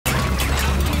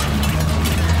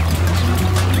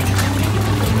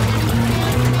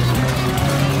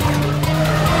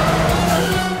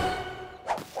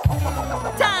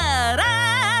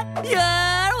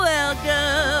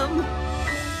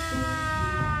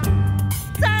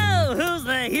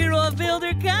of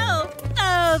Builder Cove.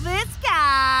 Oh, this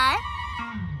guy.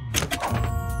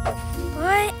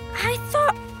 But I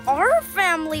thought our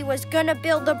family was gonna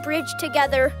build a bridge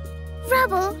together.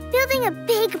 Rubble, building a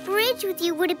big bridge with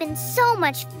you would have been so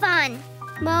much fun.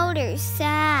 Motor's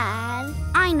sad.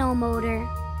 I know, Motor.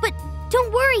 But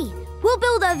don't worry. We'll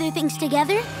build other things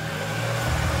together.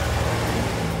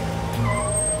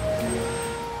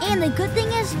 And the good thing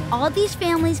is, all these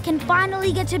families can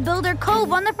finally get to Builder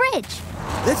Cove on the bridge.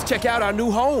 Let's check out our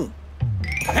new home.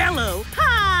 Hello.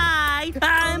 Hi.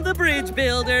 I'm the bridge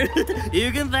builder.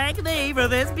 You can thank me for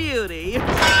this beauty.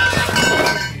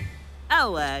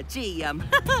 Oh, gee,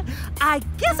 I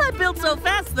guess I built so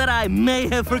fast that I may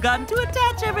have forgotten to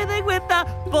attach everything with the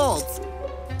bolts.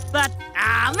 But,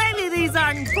 maybe these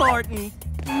aren't important.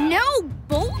 No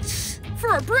bolts?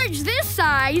 For a bridge this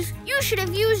size, you should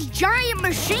have used giant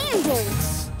machine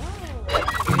bolts.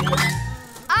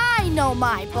 I know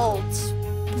my bolts.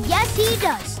 Yes, he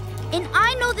does. And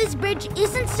I know this bridge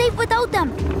isn't safe without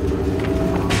them.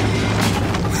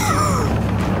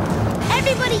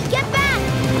 Everybody, get back!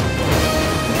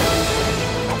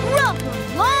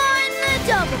 Rubble on the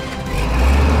double.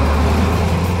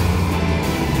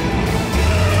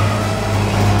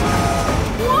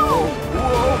 Whoa!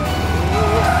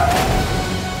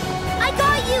 I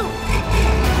got you!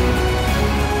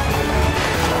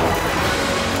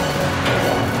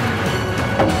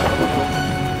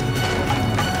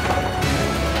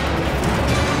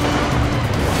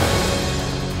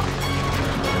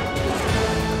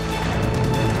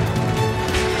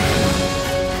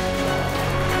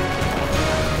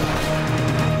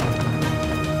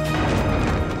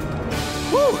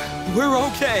 We're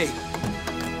okay.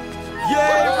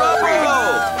 Yay,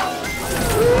 Rubble!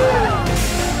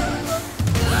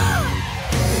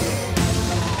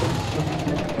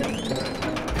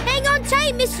 Hang on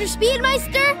tight, Mr. Speed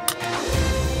Meister.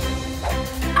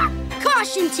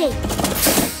 Caution tape.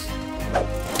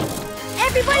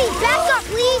 Everybody back up,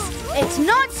 please. It's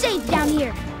not safe down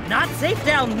here. Not safe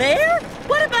down there?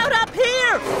 What about up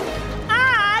here?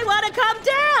 I want to come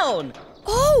down.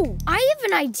 Oh, I have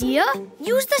an idea.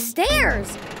 Use the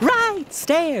stairs. Right,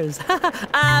 stairs.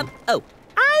 Oh,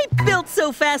 I built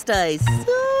so fast I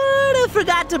sort of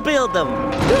forgot to build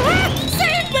them.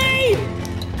 Save me!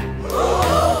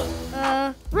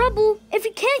 Rubble, if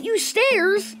he can't use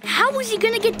stairs, how is he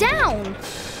gonna get down?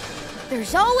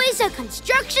 There's always a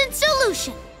construction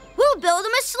solution. We'll build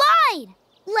him a slide.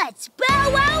 Let's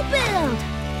bow wow build.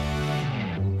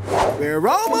 We're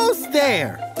almost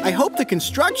there. I hope the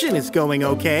construction is going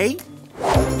okay.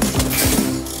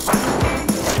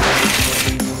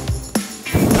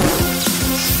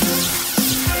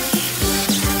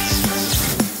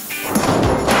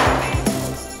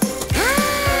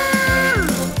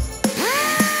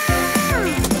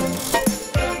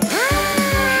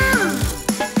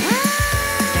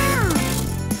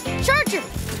 Charger,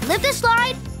 lift the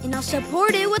slide, and I'll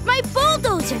support it with my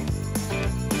bulldozer.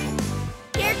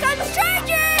 Here comes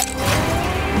Charger!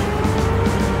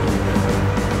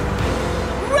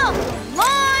 Rubble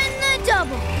on the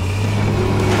double.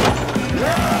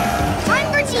 Time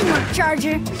for teamwork,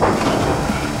 Charger.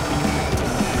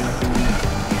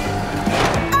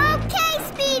 Okay,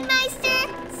 Speed Meister,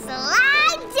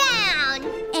 slide down.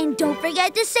 And don't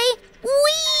forget to say, wee!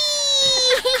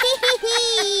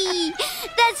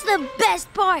 That's the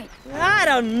best part. I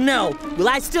don't know. Will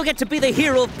I still get to be the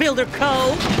hero of Builder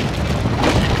Cove?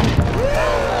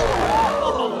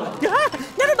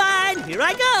 Never mind. Here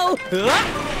I go.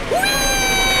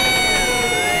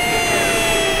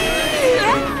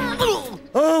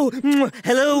 Oh,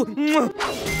 hello.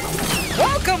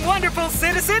 Welcome, wonderful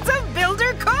citizens of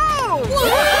Builder Cove!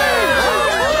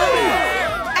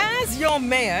 As your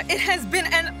mayor, it has been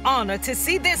an honor to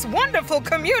see this wonderful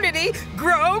community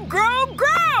grow, grow,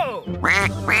 grow!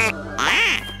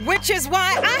 Which is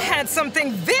why I had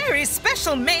something very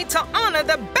special made to honor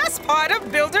the best part of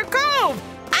Builder Cove.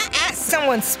 I asked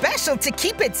someone special to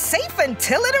keep it safe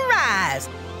until it arrives.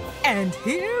 And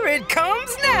here it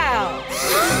comes now.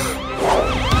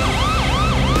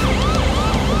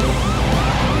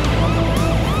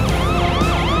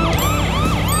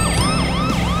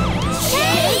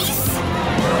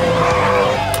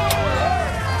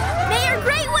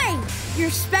 Your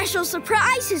special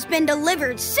surprise has been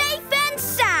delivered safe and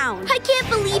sound. I can't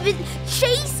believe it.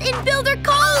 Chase in Builder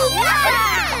Cove!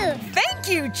 Yeah! Thank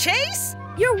you, Chase.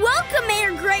 You're welcome,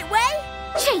 Mayor Greatway.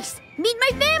 Chase, meet my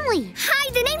family.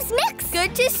 Hi, the name's Mix.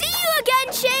 Good to see you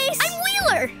again, Chase. I'm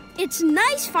Wheeler. It's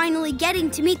nice finally getting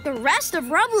to meet the rest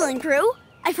of Rubble Crew.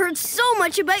 I've heard so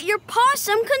much about your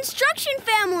possum construction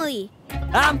family.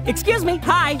 Excuse me.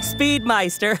 Hi, Speed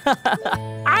Meister.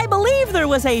 I believe there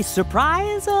was a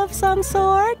surprise of some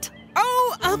sort.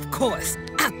 Oh, of course.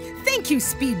 Thank you,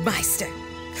 Speed Meister.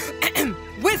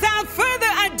 Without further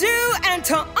ado, and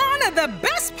to honor the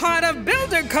best part of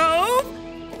Builder Cove,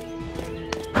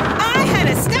 I had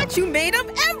a statue made of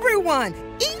everyone.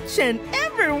 Each and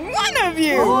every one of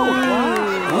you.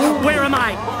 Oh. Where am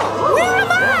I? Where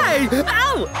am I?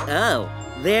 Oh,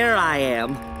 there I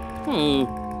am.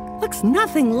 Looks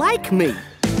nothing like me.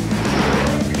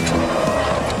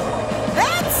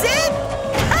 That's it!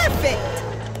 Perfect!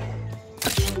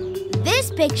 This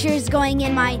picture is going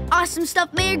in my Awesome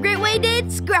Stuff Mayor Great Way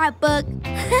Did scrapbook.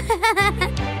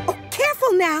 Oh,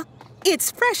 careful now.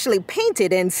 It's freshly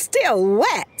painted and still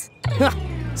wet.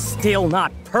 Still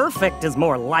not perfect is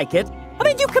more like it. I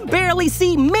mean, you can barely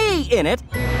see me in it.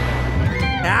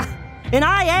 And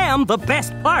I am the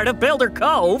best part of Builder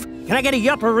Cove. Can I get a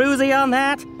yupperoozy on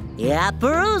that?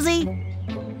 Yupperoozy.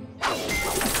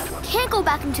 Can't go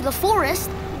back into the forest.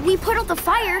 We put out the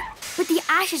fire, but the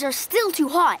ashes are still too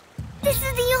hot. This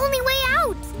is the only way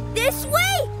out. This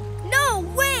way? No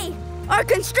way! Our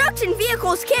construction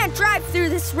vehicles can't drive through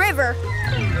this river.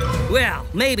 Well,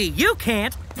 maybe you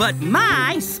can't, but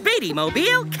my Speedy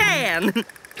Mobile can.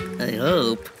 I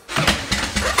hope.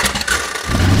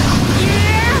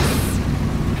 Yes!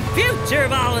 Future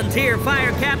volunteer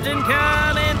fire captain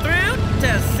coming through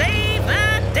to save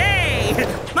the day.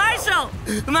 Marshall,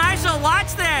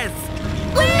 watch this.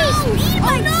 Wait! Speed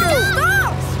Meister!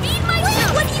 Stop! Speed Meister!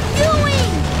 What are you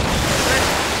doing?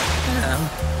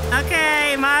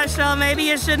 Okay, Marshall, maybe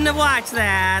you shouldn't have watched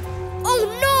that. Oh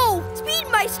no! Speed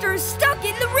Meister is stuck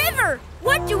in the river!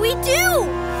 What do we do?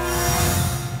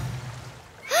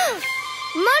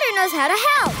 Motor knows how to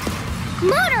help.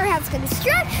 Motor has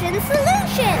construction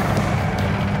solution.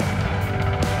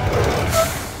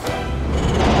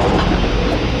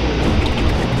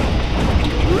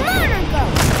 Motor go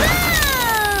boom!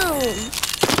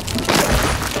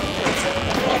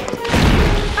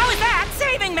 How is that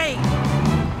saving me?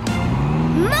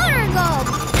 Motor go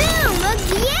boom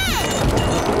again!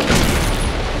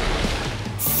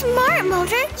 Smart,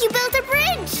 Motor. You built a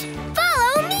bridge.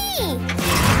 Follow me.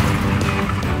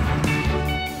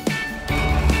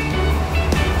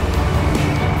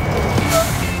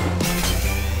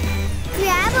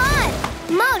 Grab on.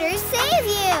 Motor save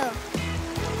you.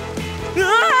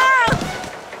 Ah!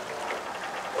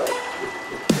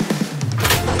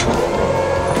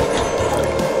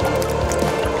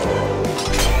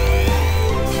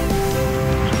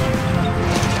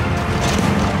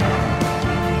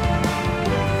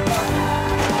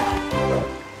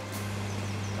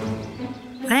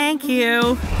 Thank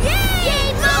you.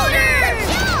 Yay, Motor!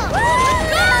 Go,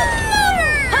 Motor!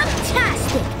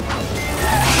 Fantastic!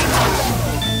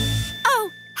 Oh,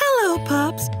 hello,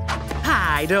 pups.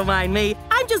 Hi, don't mind me.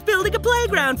 I'm just building a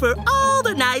playground for all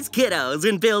the nice kiddos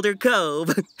in Builder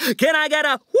Cove. Can I get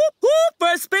a whoop whoop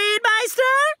for Speed Meister?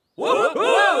 Whoop,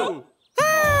 whoop!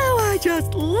 Oh, I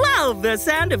just love the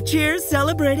sound of cheers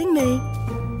celebrating me.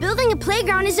 Building a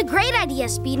playground is a great idea,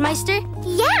 Speed Meister.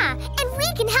 Yeah, and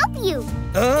we can help you.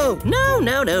 Oh, no.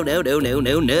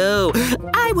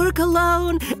 I work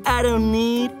alone. I don't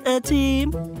need a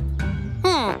team.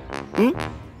 Yeah.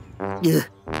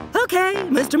 Okay,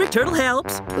 Mr. McTurtle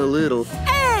helps. A little.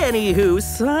 Anywho,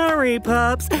 sorry,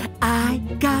 pups. I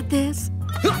got this.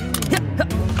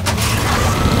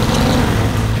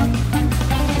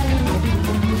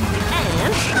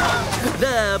 And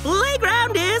the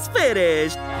playground is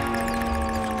finished.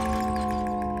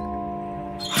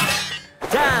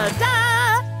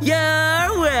 Ta-da!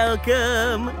 You're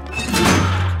welcome.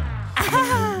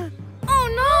 Oh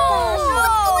no!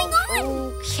 What's going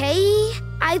on? Okay,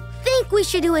 I think we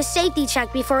should do a safety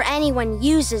check before anyone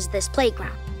uses this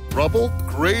playground. Rubble,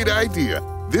 great idea.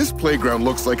 This playground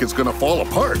looks like it's gonna fall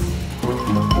apart.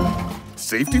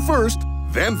 Safety first,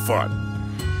 then fun.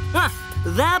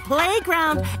 The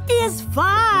playground is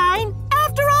fine.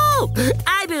 After all,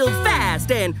 I build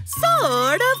fast and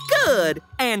sort of good.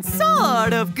 And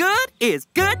sort of good is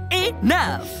good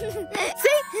enough. See?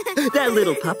 That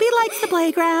little puppy likes the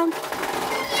playground.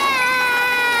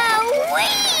 Yeah!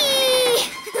 Whee!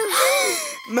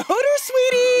 Motor,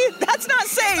 sweetie! That's not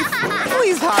safe!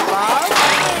 Please hop off!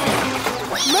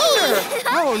 Motor!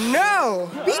 Oh no!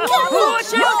 Be careful!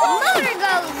 Watch out! Motor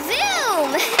go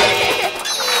zoom!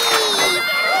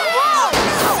 Whoa!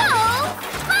 So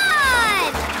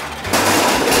fun!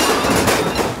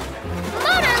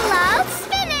 Motor loves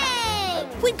spinning!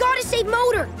 We gotta save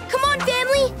Motor. Come on,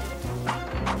 family.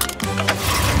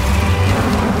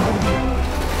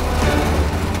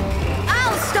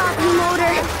 I'll stop you,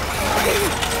 Motor.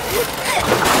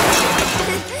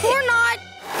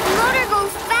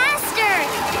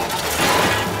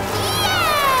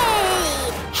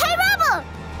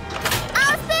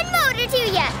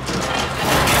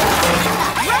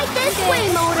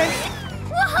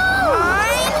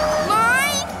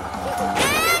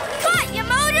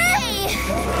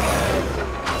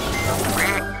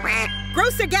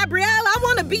 Producer Gabrielle, I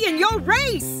want to be in your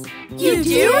race. You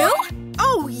do?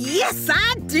 Oh, yes,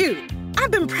 I do.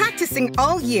 I've been practicing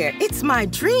all year. It's my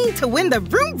dream to win the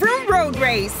Vroom Vroom Road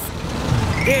Race.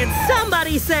 Did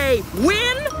somebody say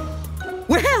win?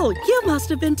 Well, you must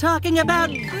have been talking about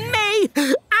me.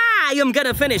 I am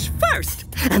gonna finish first.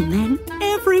 And then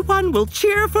everyone will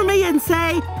cheer for me and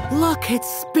say, look at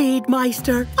Speed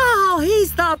Meister. Oh,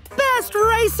 he's the best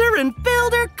racer in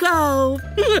Builder Cove.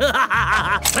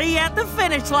 See you at the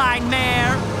finish line,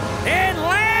 Mare. In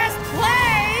last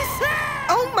place!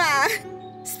 Oh, my.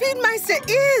 Speed Meister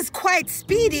is quite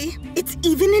speedy. It's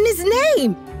even in his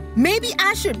name. Maybe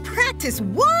I should practice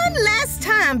one last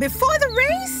time before the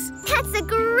race? That's a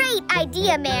great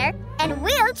idea, Mare. And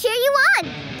we'll cheer you on.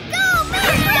 Go,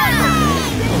 Mare!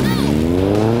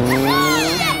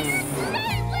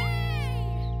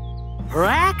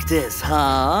 Practice,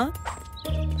 huh?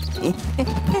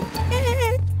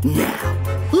 Now,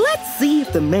 let's see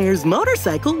if the mayor's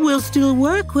motorcycle will still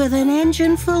work with an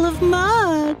engine full of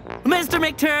mud. Mr.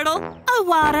 McTurtle, a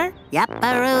water. Yep,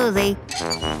 a Rosie.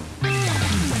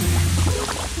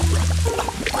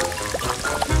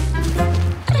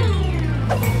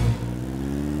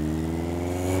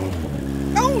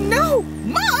 Oh, no!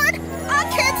 Mud! I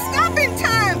can't stop in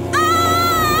time! Ah!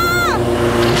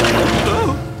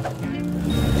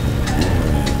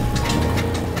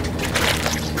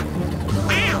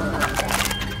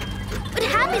 What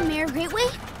happened, Mayor Greatway?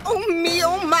 Oh, me,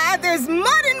 oh, my, there's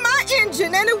mud in my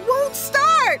engine and it won't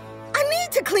start. I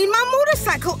need to clean my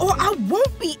motorcycle or I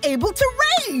won't be able to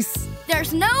race.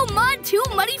 There's no mud too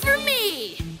muddy for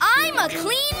me. I'm a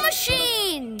clean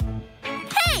machine.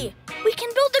 Hey, we can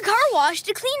build a car wash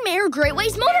to clean Mayor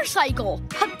Greatway's motorcycle.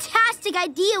 Fantastic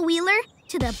idea, Wheeler.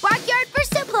 To the backyard for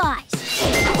supplies.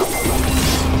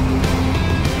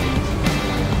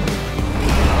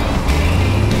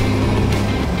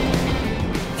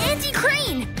 Auntie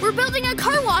Crane, we're building a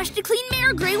car wash to clean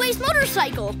Mayor Greatway's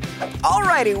motorcycle.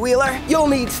 Alrighty, Wheeler. You'll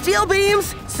need steel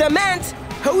beams, cement,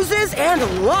 hoses, and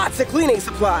lots of cleaning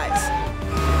supplies.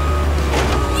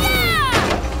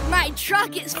 Yeah! My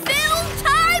truck is filled.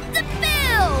 Time to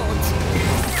build.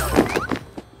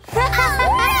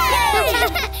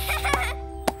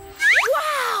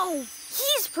 Wow!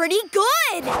 He's pretty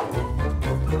good.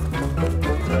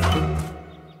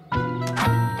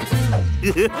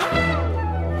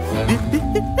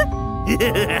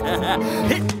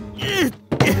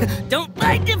 Don't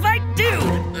mind if I do.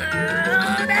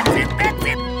 That's it, that's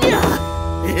it.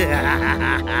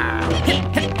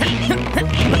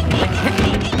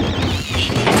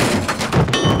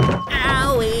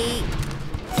 Owie.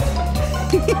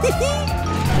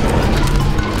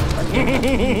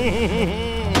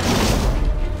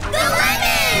 The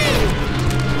lemon!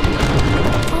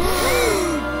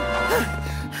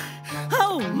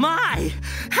 Oh, my!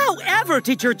 However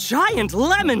did your giant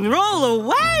lemon roll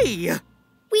away?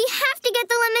 We have to get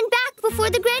the lemon back before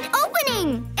the grand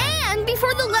opening. And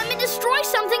before the lemon destroys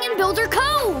something in Builder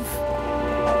Cove.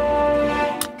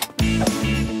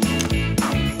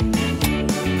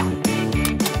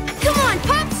 Come on,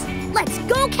 pups. Let's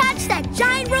go catch that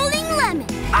giant rolling lemon.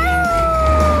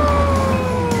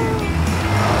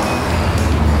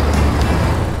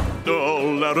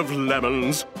 All out of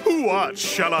lemons. What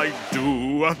shall I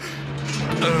do?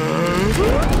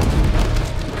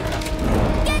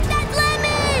 Get that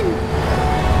lemon!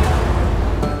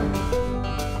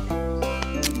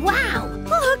 Wow!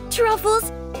 Look,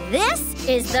 Truffles! This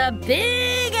is the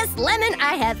biggest lemon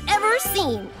I have ever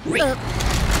seen.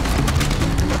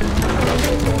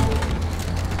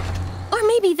 Or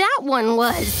maybe that one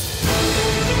was.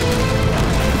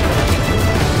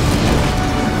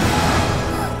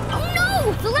 Oh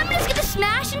no! The lemon is gonna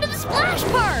smash into the splash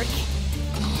park!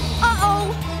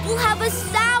 Uh-oh! We'll have a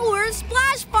sour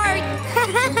splash park!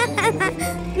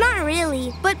 Not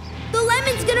really, but the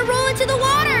lemon's gonna roll into the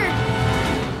water!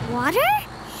 Water?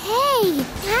 Hey,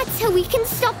 that's how we can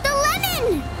stop the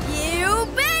lemon! You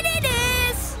bet it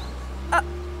is!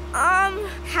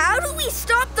 How do we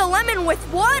stop the lemon with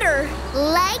water?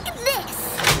 Like this.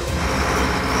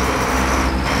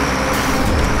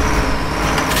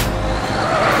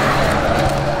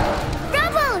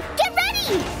 Rubble, get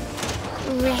ready!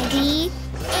 Ready,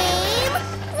 aim,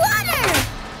 water!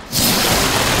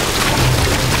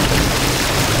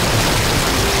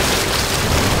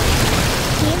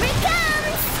 Here it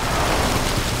comes!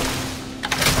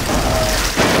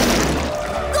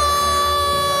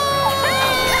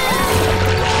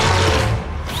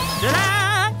 Ta-da!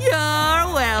 You're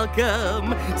welcome.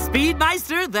 Speed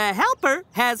Meister, the helper,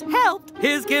 has helped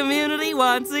his community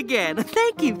once again.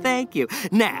 Thank you, thank you.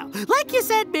 Now, like you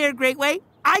said, Mayor Greatway,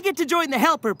 I get to join the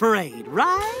helper parade,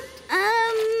 right?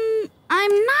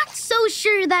 I'm not so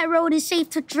sure that road is safe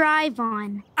to drive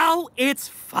on. Oh, it's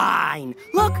fine.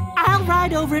 Look, I'll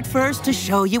ride over it first to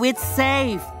show you it's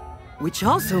safe. Which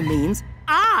also means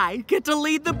I get to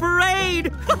lead the parade.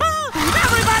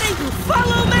 Everybody,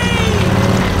 follow me!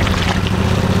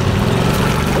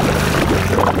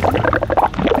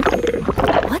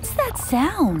 What's that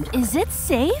sound? Is it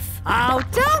safe? Oh,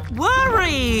 don't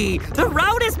worry. The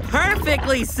road is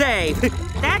perfectly safe.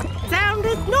 That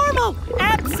sounded normal.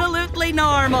 Absolutely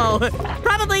normal.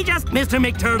 Probably just Mr.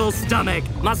 McTurtle's stomach.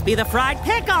 Must be the fried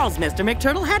pickles Mr.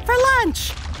 McTurtle had for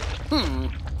lunch.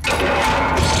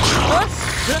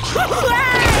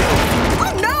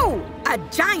 Oh, no! A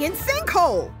giant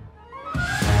sinkhole!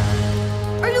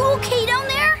 Are you okay down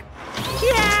there?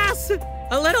 Yes!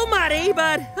 A little muddy,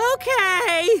 but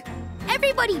okay.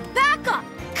 Everybody back up.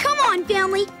 Come on,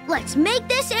 family. Let's make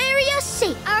this area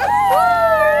safe.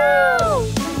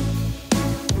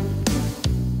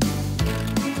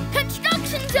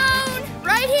 Construction zone!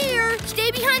 Right here.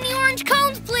 Stay behind the orange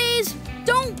cones, please.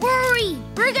 Don't worry.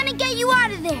 We're gonna get you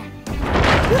out of there.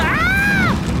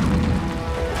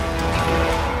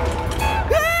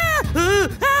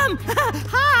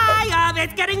 Hi,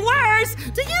 it's getting worse.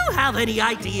 Do you have any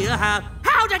idea how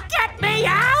to get me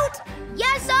out?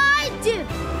 Yes, I do.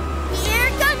 Here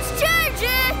comes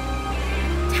Charger.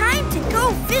 Time to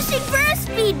go fishing for a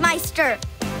Speed Meister.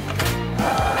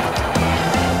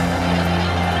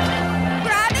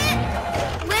 Grab it.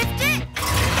 Lift it.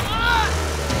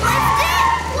 Lift it.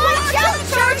 Watch out,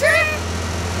 Charger.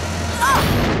 Oh,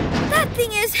 that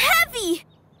thing is heavy.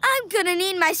 I'm gonna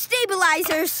need my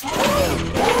stabilizers.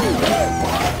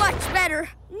 Much better.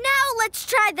 Now let's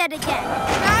try that again.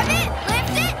 Grab it,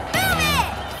 lift it, move it!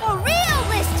 For real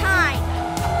this time!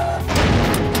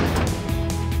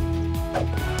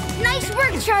 Nice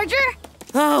work, Charger.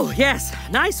 Oh, yes.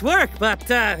 Nice work, but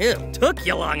it took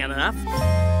you long enough.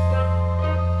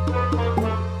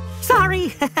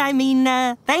 Sorry. I mean,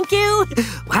 thank you.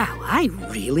 Wow, I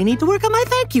really need to work on my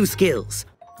thank you skills.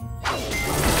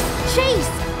 Chase!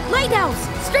 Lighthouse!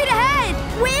 Straight ahead!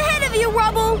 Way ahead of you,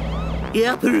 Rubble!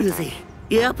 Yeah, Peruzzi.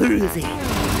 Yeah, Peruzzi.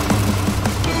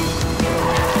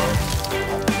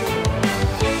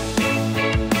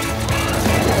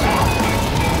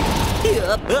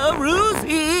 Yeah,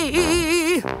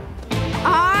 Peruzzi.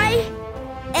 I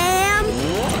am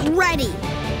ready.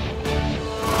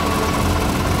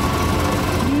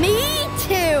 Me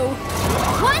too!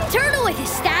 One turtle with a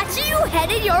statue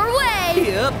headed your way!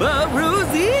 Yeah,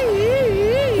 Peruzzi.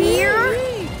 Here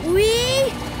we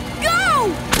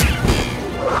go!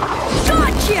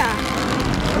 Gotcha!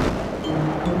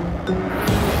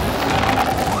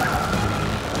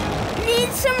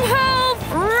 Need some help?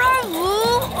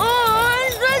 Rubble on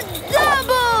the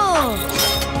double!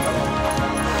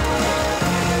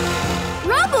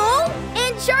 Rubble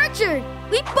and Charger,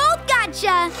 we both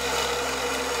gotcha!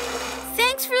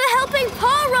 Thanks for the helping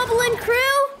paw, Rubble and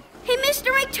crew! Hey,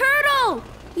 Mr. McTurtle!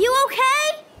 You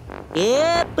okay?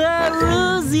 Yeah,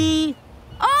 Peruzzi.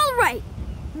 All right.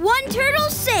 One turtle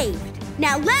saved.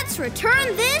 Now let's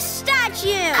return this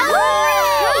statue.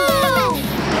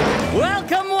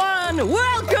 Welcome one,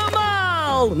 welcome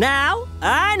all. Now,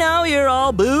 I know you're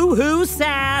all boo-hoo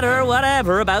sad or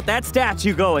whatever about that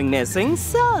statue going missing,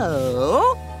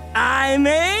 so I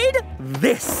made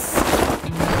this.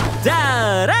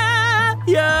 Da-da!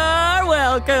 You're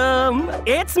welcome.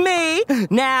 It's me.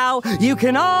 Now, you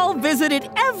can all visit it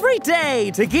every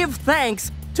day to give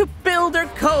thanks to Builder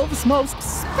Cove's most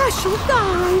special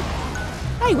guy.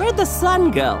 Hey, where'd the sun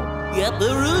go? Yep,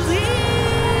 Peruzzi!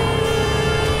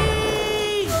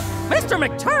 Mr.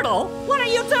 McTurtle, what are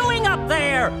you doing up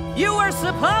there? You were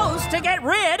supposed to get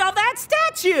rid of that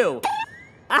statue.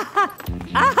 I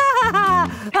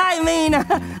mean,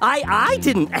 I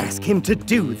didn't ask him to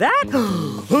do that.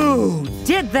 Who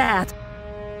did that?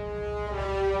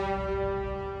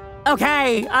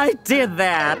 Okay, I did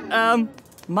that.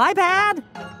 My bad.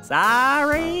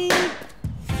 Sorry.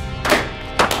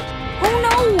 Oh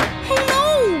no! Oh no!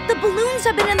 The balloons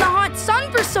have been in the hot sun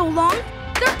for so long,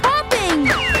 they're popping!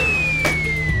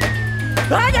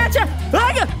 I gotcha!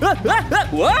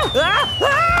 Whoa!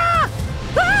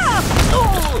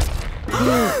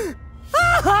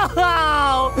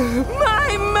 Oh,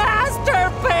 my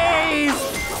masterpiece!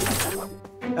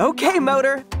 Okay,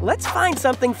 Motor, let's find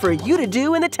something for you to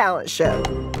do in the talent show.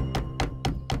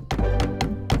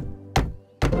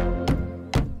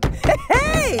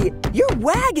 Hey! You're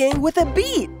wagging with a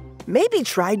beat. Maybe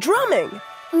try drumming.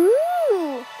 Ooh,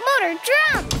 motor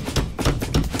drum.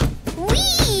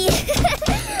 Whee!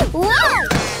 Whoa!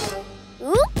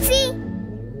 Oopsie.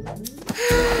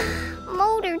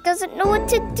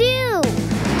 to do?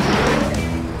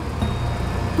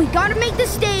 We gotta make the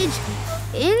stage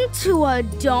into a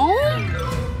dome?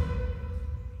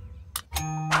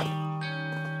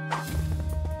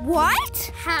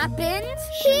 What happened?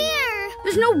 Here!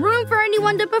 There's no room for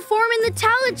anyone to perform in the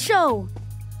talent show.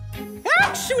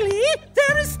 Actually,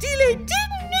 there is still a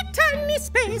teeny-tiny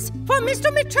space for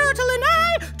Mr. McTurtle and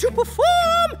I to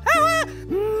perform our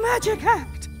magic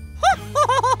act.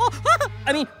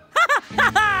 I mean,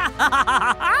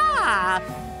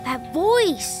 That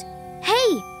voice.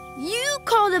 Hey, you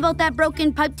called about that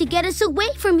broken pipe to get us away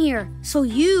from here, so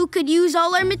you could use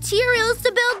all our materials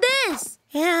to build this.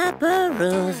 Yeah,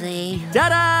 Rosie.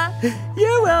 ta-da!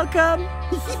 You're welcome.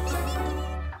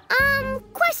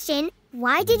 Question.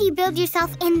 Why did you build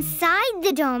yourself inside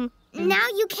the dome? Now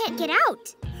you can't get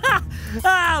out.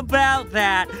 How about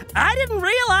that? I didn't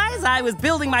realize I was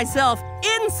building myself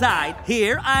inside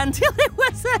here until it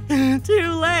was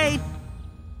too late.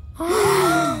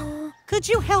 Could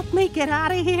you help me get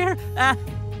out of here?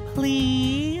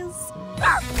 Please?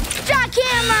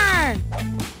 Jackhammer!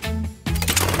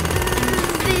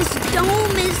 This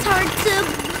dome is hard to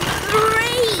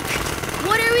break.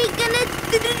 What are we gonna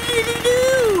do?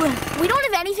 We don't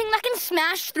have anything that can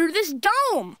smash through this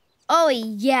dome. Oh,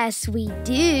 yes, we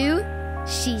do.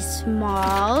 She's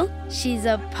small, she's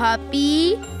a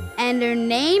puppy, and her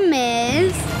name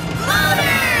is...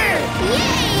 Motor!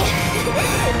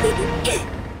 Yay!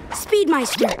 Speed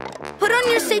Meister, put on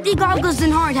your safety goggles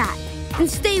and hard hat, and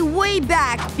stay way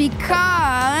back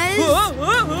because...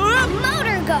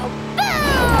 Motor go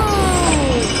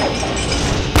boom!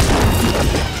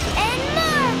 And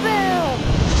more boom!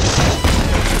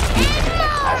 And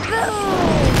more boom!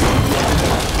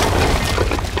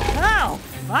 Oh,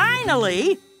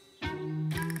 finally!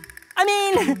 I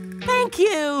mean, thank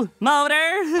you,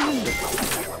 Motor.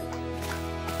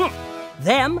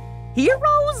 Them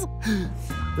heroes?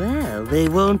 Well, they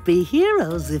won't be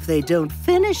heroes if they don't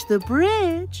finish the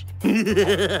bridge.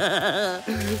 Mr.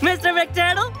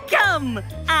 McTurtle, come!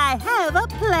 I have a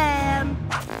plan.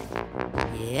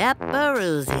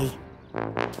 Yep-a-roozy.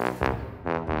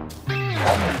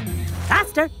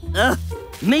 Faster!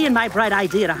 Me and my bright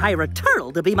idea to hire a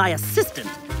turtle to be my assistant.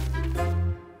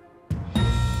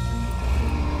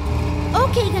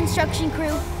 Okay, construction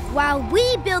crew. While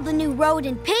we build the new road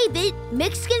and pave it,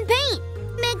 Mix can paint.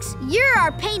 Mix, you're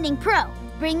our painting pro.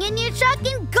 Bring in your truck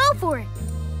and go for it.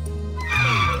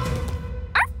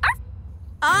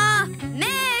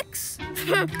 Mix!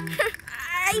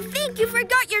 I think you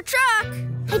forgot your truck.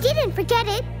 I didn't forget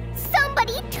it.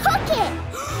 Somebody took it.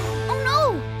 Oh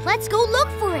no! Let's go look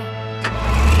for it.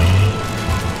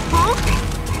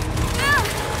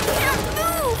 Can't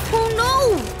move. Oh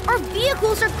no! Our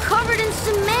vehicles are covered in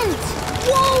cement.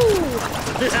 Whoa!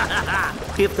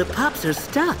 If the pups are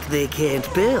stuck, they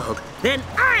can't build. Then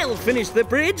I'll finish the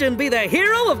bridge and be the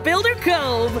hero of Builder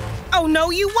Cove. Oh,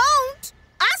 no, you won't.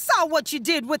 I saw what you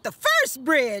did with the first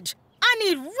bridge. I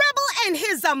need Rubble and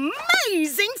his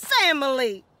amazing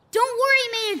family. Don't worry,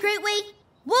 Mayor Greatway.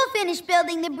 We'll finish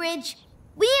building the bridge.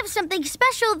 We have something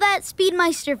special that Speed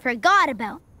Meister forgot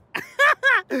about.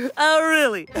 Oh,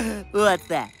 really? What's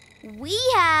that? We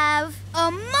have a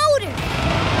motor.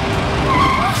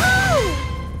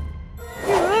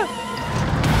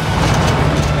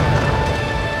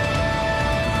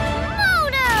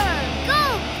 Motor! Go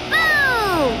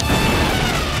boom!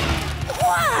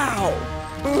 Wow!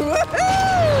 All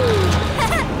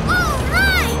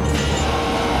right!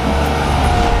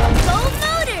 Go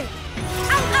motor!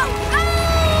 Ow, ow,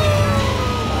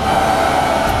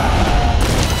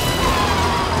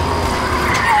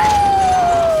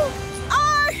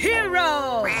 Our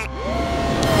hero!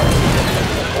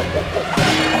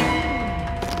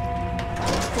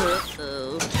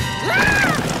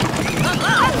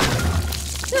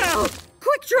 Oh,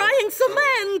 quick drying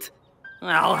cement!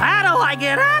 Well, how do I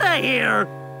get out of here?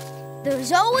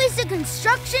 There's always a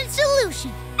construction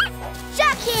solution.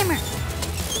 Jackhammer!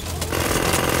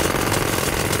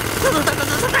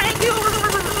 Thank you,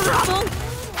 Rubble.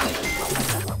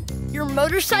 Your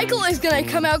motorcycle is gonna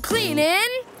come out clean in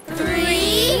 3, 2,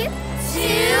 1.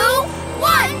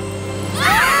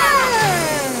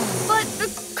 But the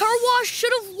car wash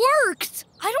should have worked.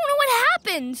 I don't know what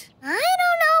happened. I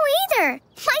don't know either.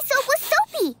 My soap was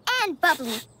soapy and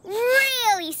bubbly.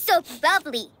 Really soapy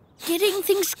bubbly. Getting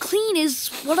things clean is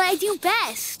what I do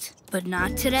best. But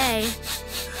not today.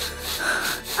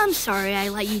 I'm sorry I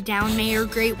let you down, Mayor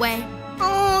Greatway.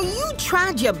 Oh, you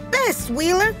tried your best,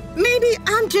 Wheeler. Maybe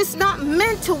I'm just not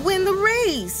meant to win the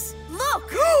race.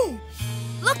 Look!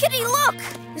 Lookity look!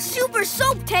 The super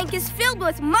soap tank is filled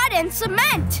with mud and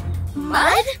cement.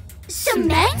 Mud?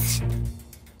 Cement?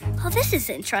 Oh, this is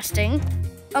interesting.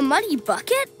 A muddy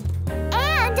bucket?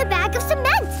 And a bag of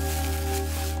cement.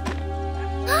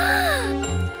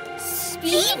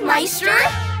 Speed Meister?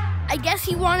 I guess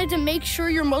he wanted to make sure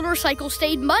your motorcycle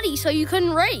stayed muddy so you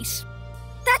couldn't race.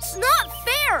 That's not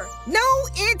fair! No,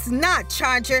 it's not,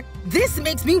 Charger. This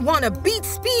makes me want to beat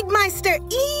Speed Meister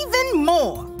even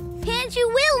more. And you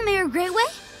will, Mayor Greatway.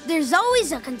 There's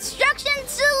always a construction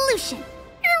solution.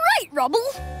 You're right, Rubble.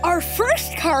 Our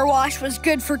first car wash was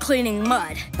good for cleaning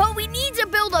mud, but we need to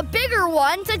build a bigger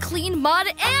one to clean mud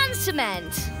and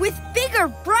cement, with bigger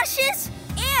brushes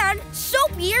and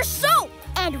soapier soap.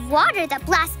 And water that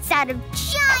blasts out of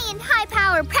giant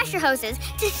high-power pressure hoses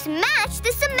to smash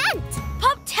the cement.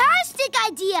 Fantastic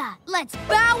idea! Let's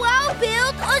bow wow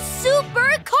build a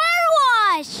super car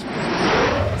wash!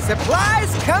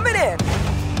 Supplies coming in.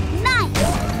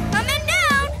 Nice! Coming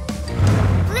down!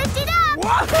 Lift it up!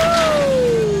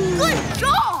 Woohoo! Good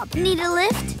job! Need a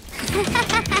lift?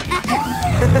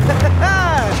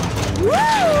 Woo!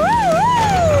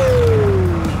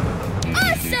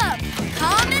 Awesome!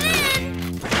 Coming in!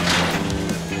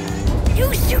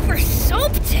 New super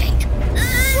soap tank!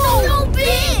 So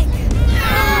big!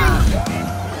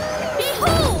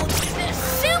 Behold, the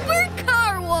super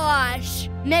car wash!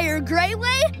 Mayor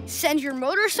Greatway, send your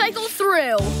motorcycle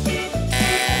through.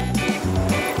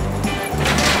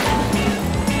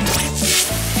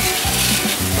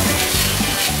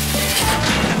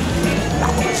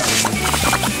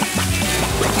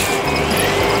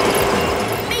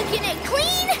 Making it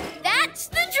clean, that's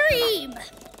the dream!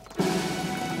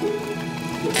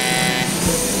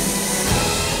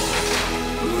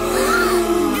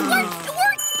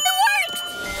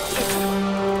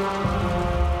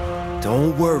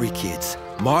 Don't worry, kids.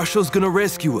 Marshall's gonna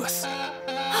rescue us.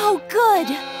 Oh, good.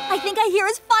 I think I hear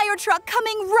his fire truck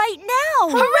coming right now.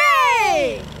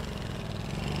 Hooray!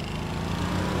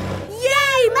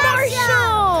 Yay,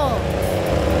 Marshall!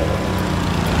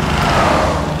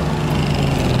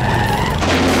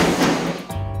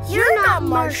 You're not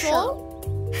Marshall.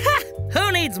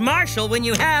 Who needs Marshall when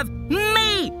you have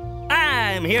me?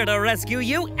 I'm here to rescue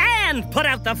you and put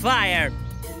out the fire.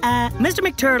 Mr.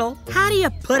 McTurtle, how do you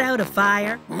put out a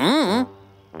fire? A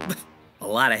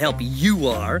lot of help you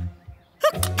are.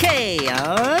 Okay,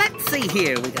 let's see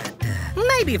here. We got,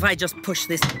 maybe if I just push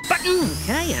this button,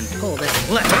 okay, and pull this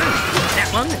lever, that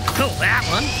one, and pull that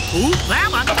one, ooh, that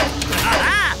one.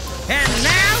 Ah, and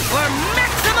now for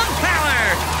maximum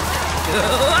power.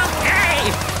 Okay,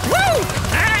 woo!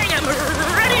 I am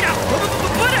ready to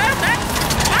put out that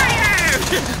fire!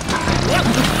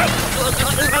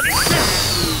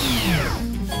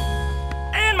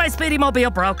 And my Speedy Mobile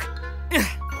broke.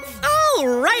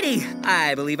 Alrighty,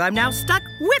 I believe I'm now stuck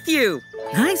with you.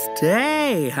 Nice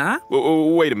day, huh?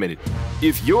 Wait a minute.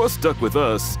 If you're stuck with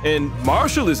us and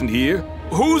Marshall isn't here,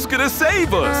 who's gonna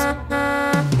save us?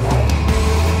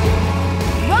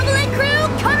 Rubble Crew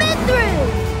coming through!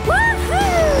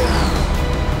 Woohoo!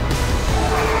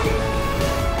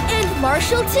 And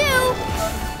Marshall, too.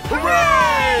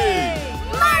 Hooray!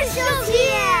 Marshall's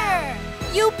here!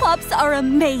 You pups are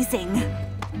amazing.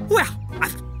 Well,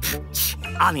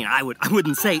 I mean, I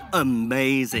wouldn't say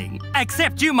amazing.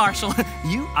 Except you, Marshall.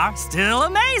 You are still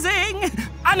amazing.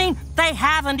 I mean, they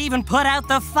haven't even put out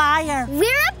the fire.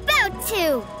 We're about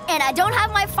to. And I don't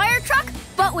have my fire truck,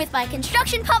 but with my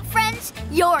construction pup friends,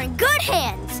 you're in good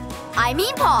hands. I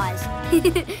mean paws.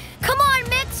 Come on,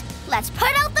 Mix. Let's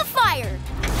put out the fire.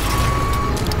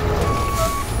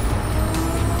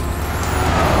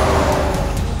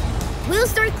 We'll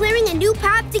start clearing a new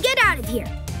path to get out of here.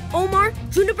 Omar,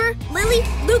 Juniper, Lily,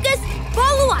 Lucas,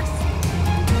 follow us!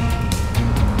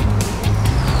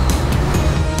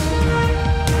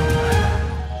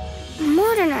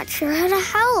 Motor not sure how to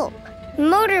help.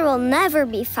 Motor will never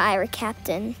be fire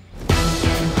captain.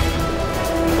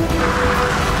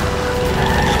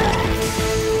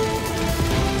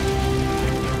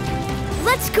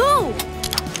 Let's go!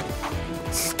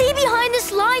 Stay behind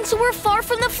this line so we're far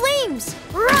from the flames.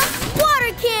 Rough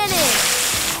water cannon!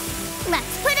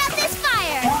 Let's put out this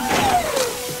fire.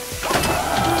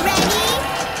 Ready,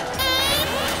 aim,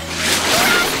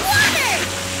 blast water!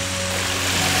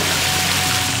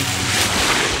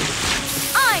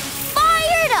 I'm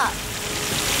fired up!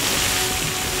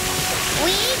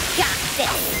 We got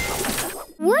this.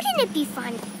 Wouldn't it be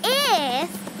fun if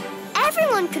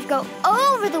everyone could go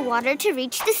over the water to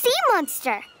reach the sea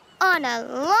monster on a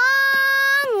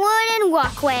long wooden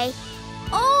walkway?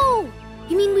 Oh!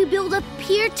 You mean we build a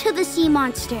pier to the sea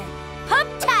monster?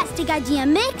 Fantastic idea,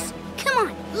 Mix! Come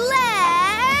on,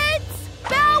 let's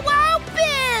bow wow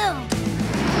build!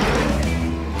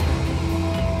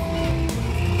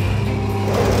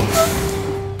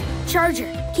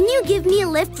 can you give me a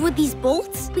lift with these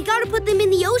bolts? We gotta put them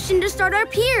in the ocean to start our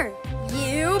pier.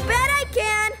 You bet I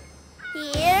can.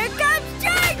 Here comes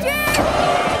Charger!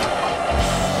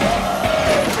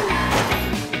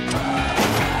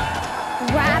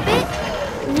 Grab it,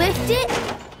 lift it.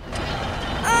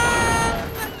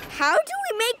 How do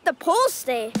we make the poles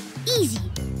stay? Easy.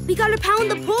 We gotta pound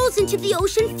the poles into the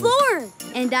ocean floor.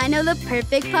 And I know the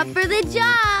perfect pup for the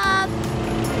job.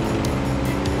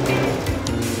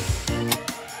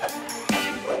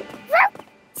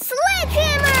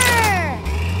 Sledgehammer!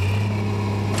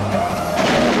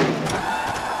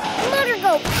 Motor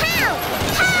go pound,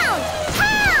 pound,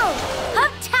 pound!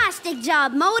 Fantastic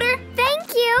job, Motor.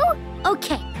 Thank you.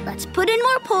 Okay, let's put in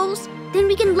more poles. Then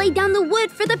we can lay down the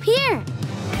wood for the pier.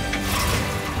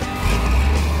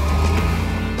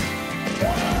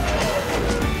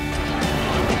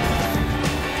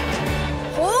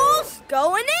 Poles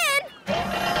going in.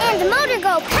 And the motor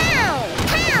go pound,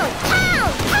 pound,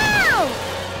 pound, pound!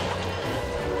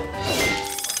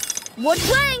 Wood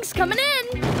planks coming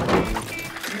in.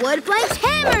 Wood planks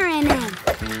hammering in.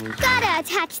 Gotta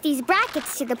attach these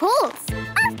brackets to the poles.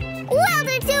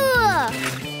 Welder tool!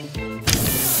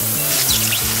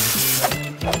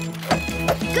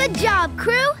 Good job,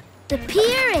 crew. The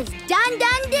pier is done.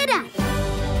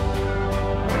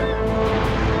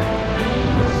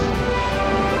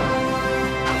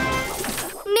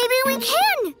 Maybe we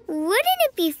can. Wouldn't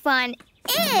it be fun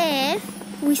if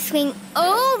we swing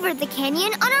over the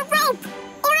canyon on a rope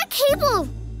or a cable?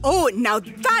 Oh, now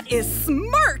that is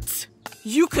smart!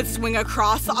 You could swing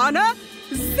across on a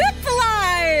zip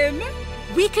line!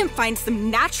 We can find some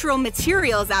natural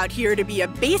materials out here to be a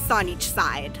base on each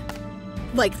side.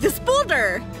 Like this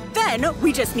boulder. Then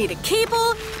we just need a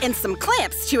cable and some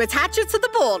clamps to attach it to the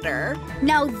boulder.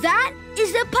 Now that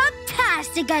is a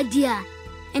pup-tastic idea.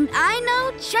 And I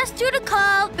know just who to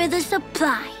call for the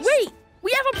supplies. Wait,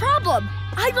 we have a problem.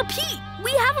 I repeat,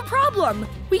 we have a problem.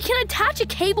 We can attach a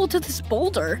cable to this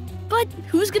boulder, but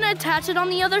who's gonna attach it on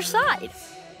the other side?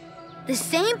 The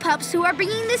same pups who are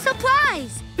bringing the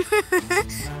supplies.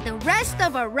 The rest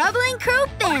of our Rubble Crew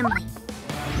family.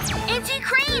 Auntie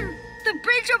Crane, the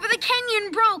bridge over the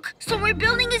canyon broke, so we're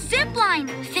building a zip line.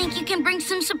 Think you can bring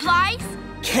some supplies?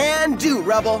 Can do,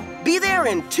 Rubble. Be there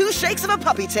in 2 shakes of a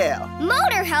puppy tail.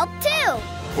 Motor help too.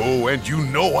 Oh, and you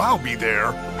know I'll be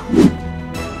there.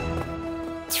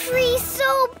 Tree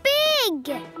so big.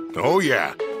 Oh,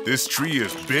 yeah. This tree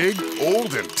is big,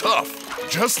 old, and tough.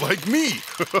 Just like me.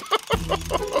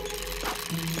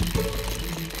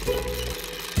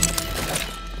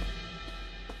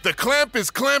 The clamp is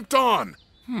clamped on.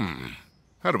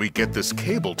 How do we get this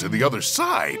cable to the other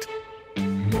side?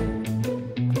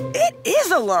 It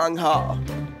is a long haul.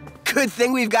 Good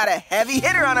thing we've got a heavy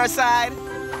hitter on our side.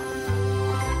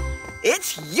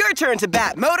 It's your turn to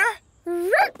bat, Motor.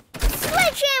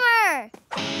 Sledgehammer!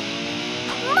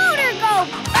 Motor go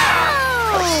boom!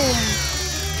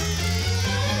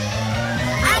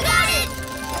 I got it!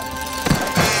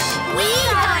 We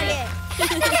got it!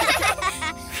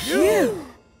 Phew.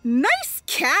 Nice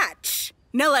catch.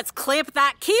 Now let's clamp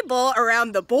that cable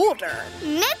around the boulder.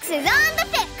 Mix is on the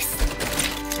fix.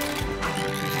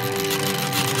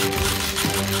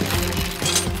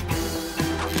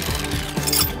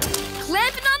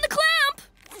 Clamping on the clamp!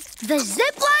 The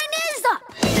zip line is up.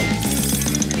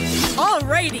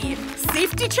 Alrighty,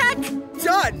 safety check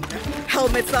done.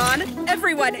 Helmets on,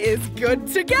 everyone is good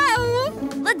to go.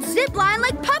 Let's zip line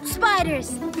like pup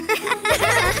spiders.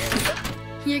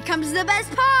 Here comes the best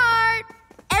part.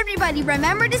 Everybody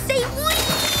remember to say wee!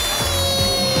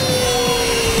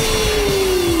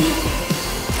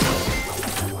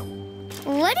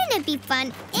 Wouldn't it be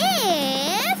fun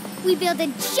if we build a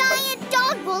giant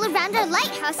dog bowl around our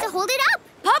lighthouse to hold it up?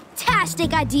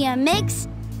 Pup-tastic idea, Mix.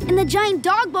 And the giant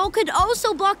dog bowl could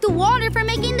also block the water from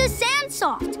making the sand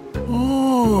soft.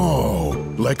 Oh,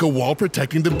 like a wall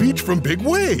protecting the beach from big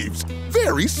waves.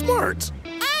 Very smart.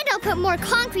 And I'll put more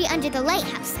concrete under the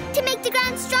lighthouse to make the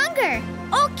ground stronger.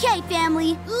 Okay,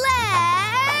 family,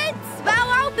 let's bow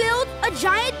wow build a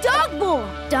giant dog bowl.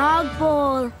 Dog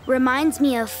bowl reminds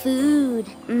me of food.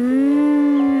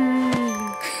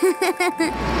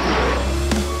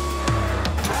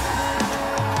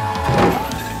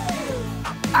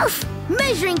 Arf!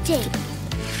 Measuring tape.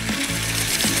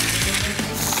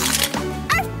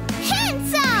 Arf!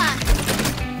 Handsaw!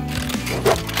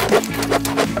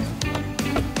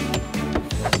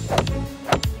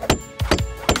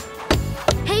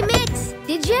 Hey, Mix,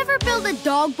 did you ever build a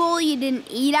dog bowl you didn't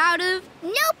eat out of?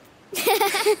 Nope.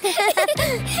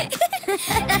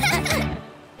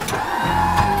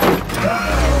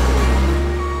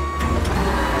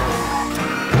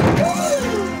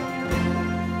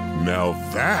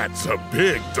 That's a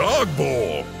big dog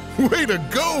bowl. Way to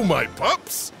go, my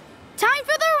pups. Time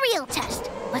for the real test.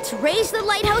 Let's raise the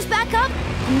lighthouse back up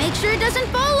and make sure it doesn't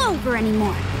fall over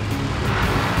anymore.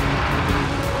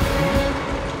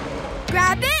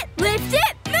 Grab it, lift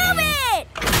it, move it!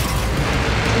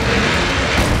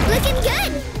 Looking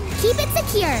good. Keep it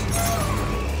secure.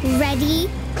 Ready,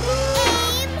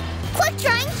 aim, quick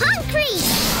drying concrete.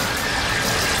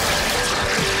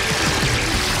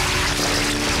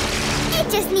 It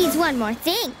just needs one more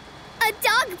thing. A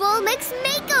dog bowl mix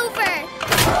makeover.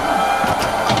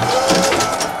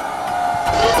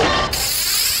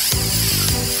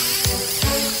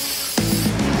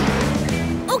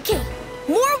 Okay,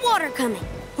 more water coming.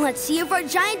 Let's see if our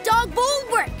giant dog bowl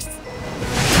works.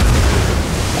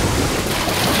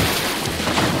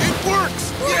 It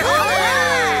works!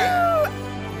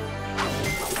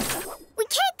 We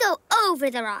can't go over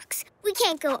the rocks. We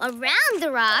can't go around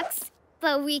the rocks.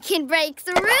 But we can break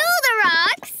through the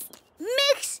rocks.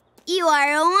 Mix, you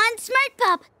are one smart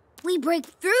pup. We break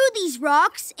through these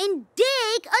rocks and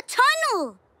dig a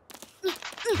tunnel.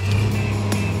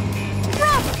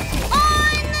 Rubble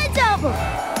on the double.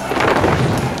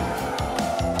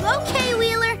 Okay,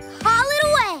 Wheeler, haul it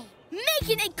away.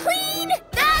 Making it clean,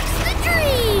 that's the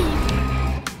dream.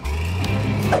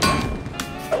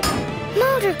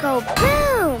 Motor go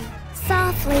boom.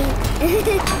 Softly.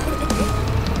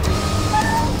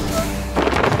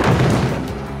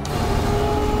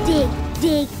 Dig,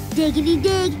 dig, diggity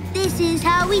dig. This is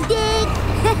how we dig.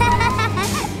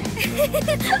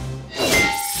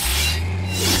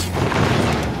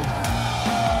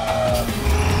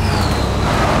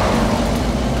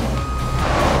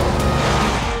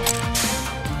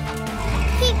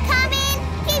 Keep coming,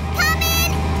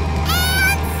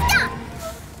 and stop.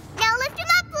 Now lift him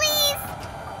up, please.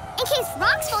 In case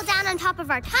rocks fall down on top of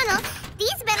our tunnel,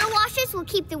 these metal washers will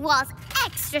keep the walls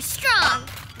extra strong.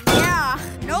 Yeah,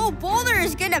 no boulder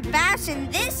is gonna bash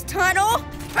in this tunnel.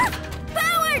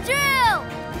 Power drill!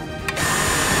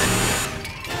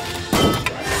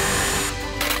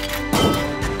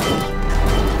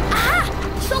 Ah!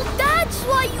 So that's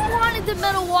why you wanted the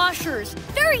metal washers.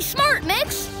 Very smart,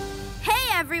 Mix. Hey,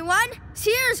 everyone.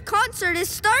 Sierra's concert is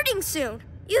starting soon.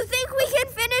 You think we can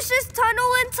finish this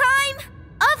tunnel in time?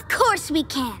 Of course we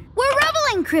can. We're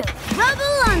Rubble Crew.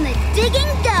 Rubble on the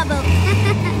digging double.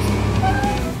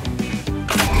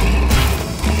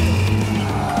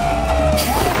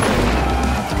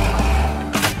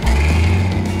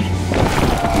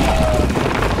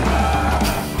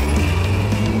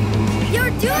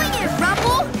 You're doing it,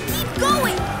 Rubble. Keep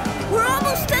going. We're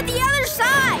almost to the other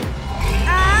side.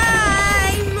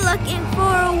 I'm looking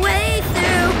for a way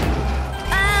through.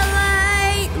 A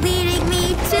light leading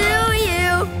me to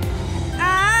you.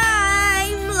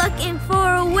 I'm looking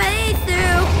for a way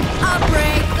through. A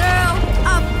breakthrough.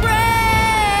 A breakthrough.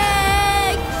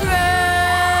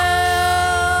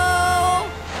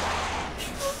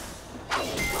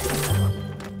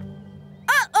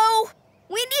 Uh-oh.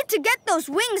 We need to get those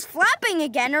wings flapping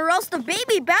again, or else the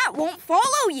baby bat won't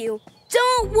follow you.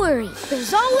 Don't worry.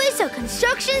 There's always a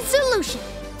construction solution.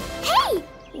 Hey,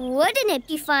 wouldn't it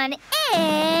be fun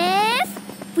if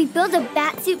we build a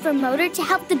bat suit for Motor to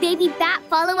help the baby bat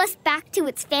follow us back to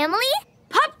its family?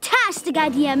 Pop-tastic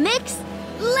idea, Mix.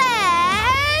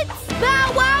 Let's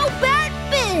bow wow bat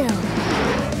build.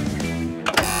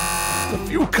 A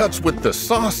few cuts with the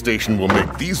saw station will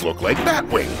make these look like bat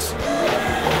wings.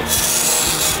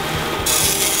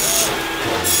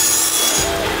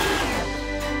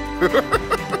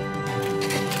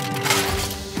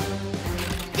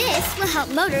 This will help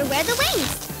Motor wear the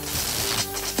wings.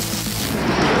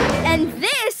 And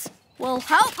this will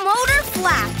help Motor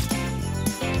flap.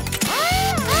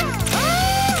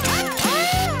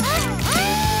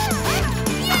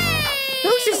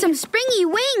 Those are some springy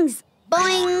wings.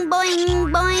 Boing, boing,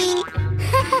 boing.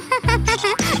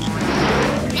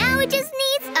 Now it just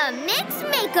needs a Mix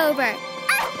makeover.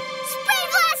 Spray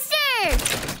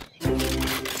blaster!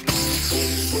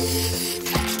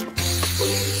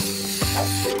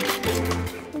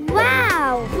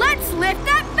 Wow! Let's lift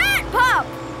that bat pup!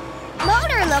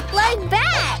 Motor looked like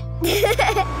bat!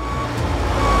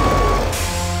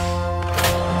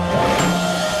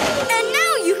 And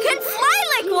now you can fly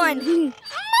like one!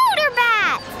 Motor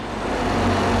bat!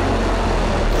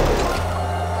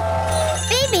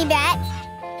 Baby bat!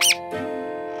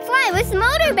 Fly with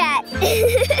Motor bat!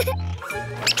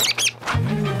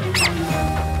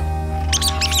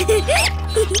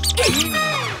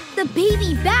 The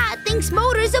baby bat thinks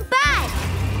Motor's a bat.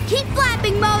 Keep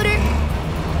flapping, Motor.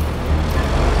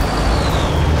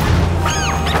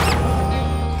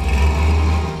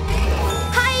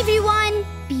 Hi, everyone.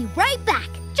 Be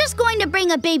to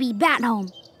bring a baby bat home.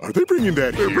 Are they bringing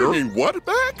that here? They're bringing what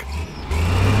back?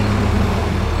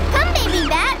 Come, baby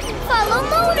bat. Follow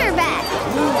motor bat.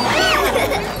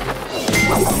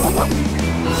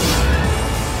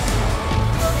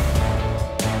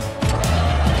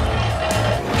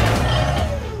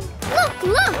 Look,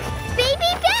 look!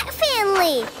 Baby bat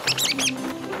family!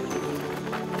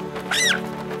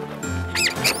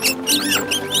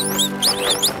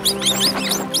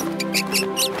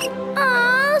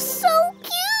 Aw, so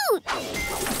cute!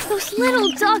 Those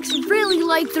little ducks really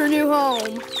like their new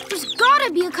home. There's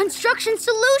gotta be a construction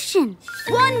solution.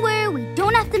 One where we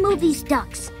don't have to move these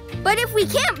ducks. But if we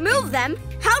can't move them,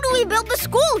 how do we build the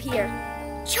school here?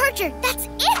 Charger, that's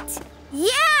it!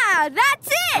 Yeah, that's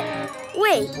it!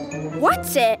 Wait,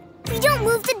 what's it? We don't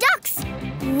move the ducks.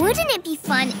 Wouldn't it be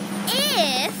fun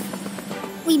if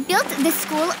we built the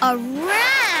school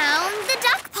around the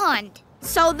duck pond?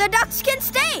 So the ducks can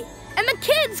stay, and the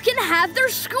kids can have their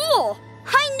school.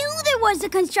 I knew there was a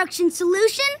construction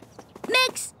solution.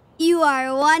 Mix, you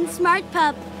are one smart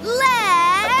pup.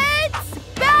 Let's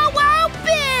bow wow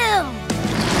build!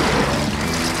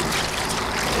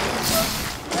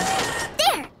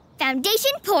 There,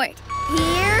 foundation poured.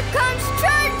 Here comes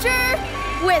Charger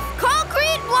with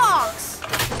concrete blocks.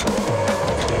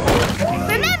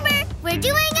 Remember, we're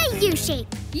doing a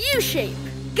U-shape. U-shape.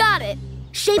 Got it.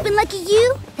 Shaping like a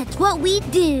U, that's what we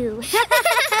do.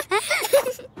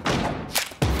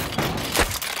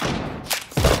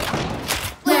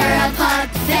 We're a pup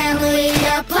family,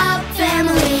 a pup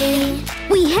family.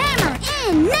 We hammer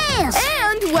and nails.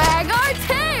 And wag our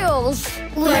tails.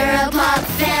 We're a pup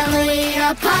family,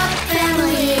 a pup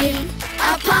family,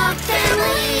 a pup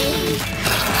family.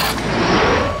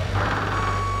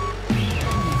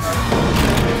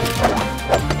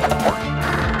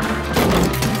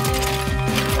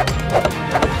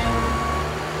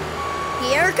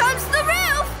 Here comes the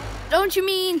roof. Don't you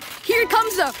mean here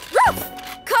comes the roof?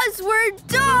 'Cause we're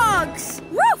dogs.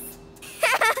 Roof.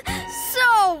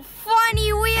 So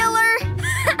funny, Wheeler.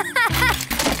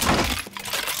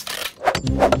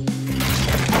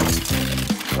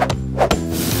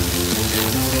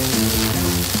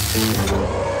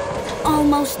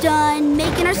 Almost done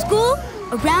making our school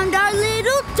around our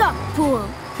little duck pool.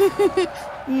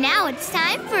 Now it's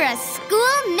time for a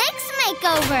school mix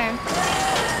makeover.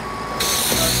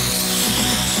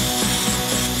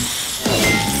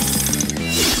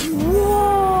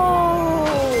 Whoa!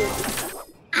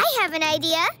 I have an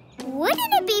idea.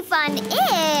 Wouldn't it be fun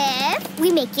if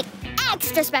we make it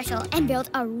extra special and build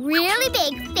a really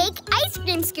big fake ice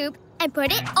cream scoop and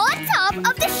put it on top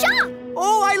of the shop?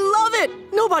 Oh, I love it!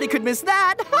 Nobody could miss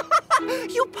that!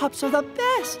 You pups are the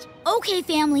best! Okay,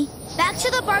 family, back to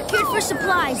the barcade for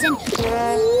supplies and...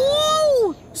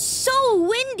 Whoa! So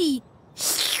windy!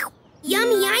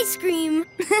 Yummy ice cream.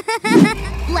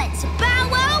 Let's bow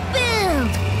wow build!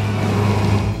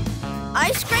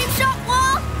 Ice cream shop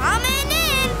wall coming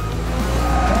in.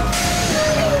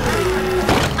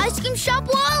 Ice cream shop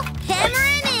wall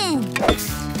hammering in.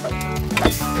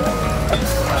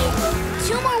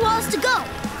 2 more walls to go.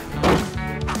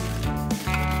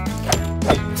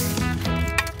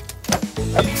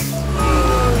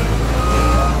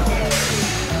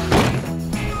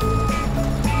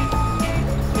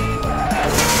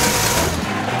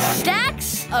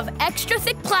 Stacks of extra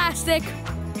thick plastic.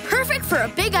 Perfect for a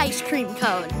big ice cream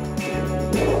cone.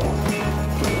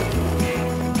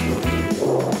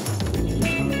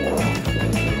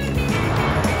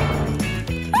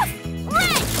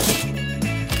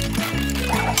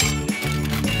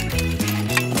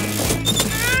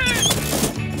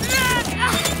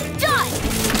 Done!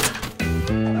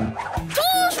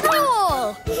 Tools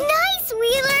roll! Nice,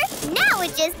 Wheeler! Now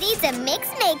it just needs a mix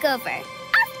makeover.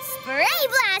 Spray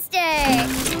blaster!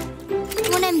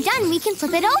 When I'm done, we can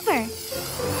flip it over.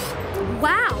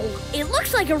 Wow, it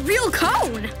looks like a real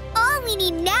cone. All we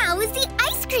need now is the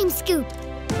ice cream scoop.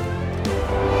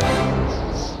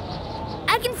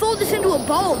 I can fold this into a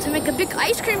ball to make a big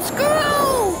ice cream scoop.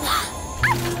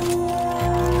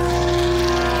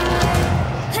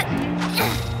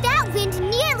 That wind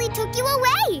nearly took you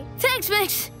away. Thanks,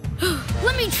 Mix.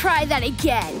 Let me try that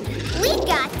again. We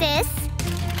got this.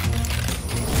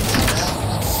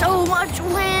 So much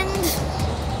wind.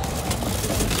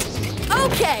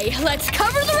 Okay, let's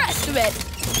cover the rest of it.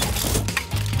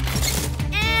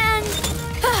 And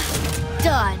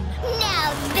done.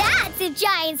 Now that's a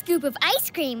giant scoop of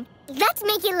ice cream. Let's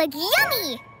make it look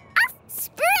yummy.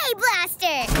 Spray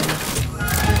blaster.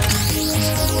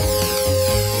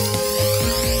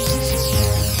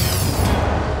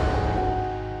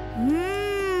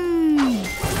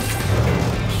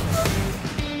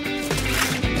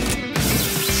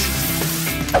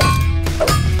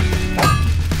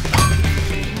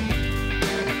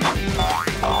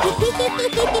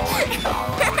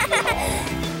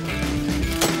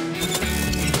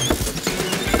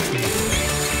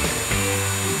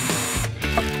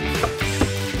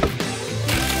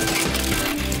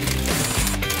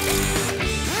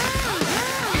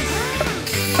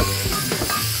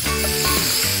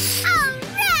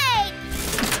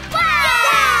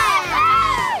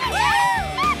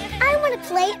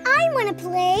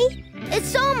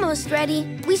 almost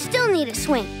ready. We still need a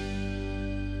swing.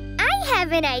 I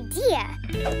have an idea.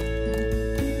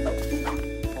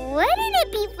 Wouldn't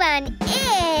it be fun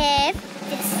if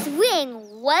the swing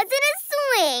wasn't a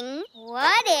swing?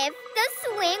 What if the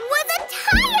swing was a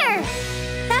tire?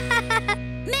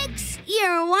 Mix,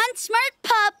 you're one smart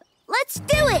pup. Let's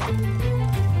do it.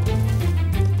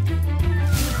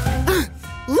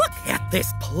 Look at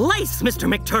this place, Mr.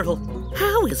 McTurtle.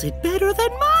 How is it better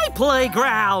than my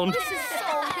playground? This is so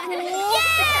cool.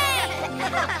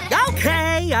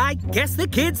 Okay, I guess the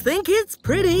kids think it's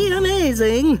pretty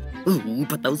amazing. Ooh,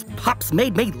 but those pups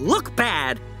made me look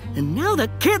bad. And now the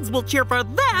kids will cheer for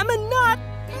them and not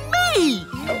me.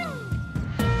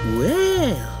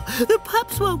 Well, the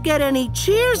pups won't get any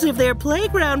cheers if their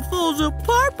playground falls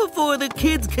apart before the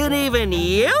kids can even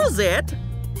use it.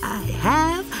 I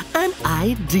have an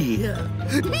idea.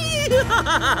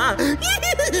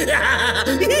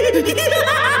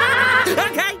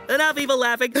 Okay, enough evil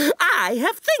laughing. I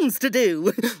have things to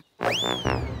do.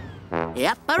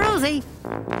 Yep, a Rosie.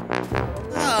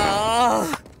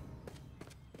 Oh.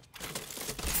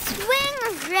 Swing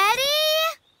ready?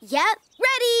 Yep,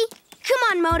 ready. Come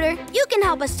on, Motor. You can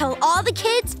help us tell all the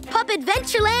kids Pup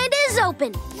Adventureland is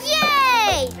open.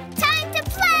 Yay! Time to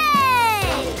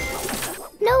play!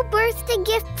 No birthday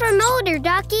gift for Motor,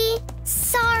 Ducky.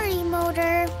 Sorry,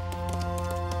 Motor.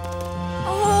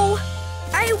 Oh,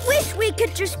 I wish we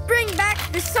could just bring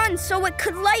back the sun so it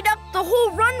could light up the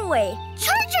whole runway.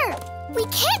 Charger! We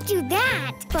can't do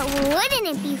that. But wouldn't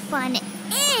it be fun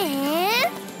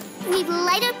if we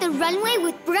light up the runway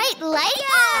with bright lights?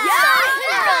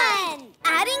 Yeah!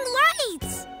 Adding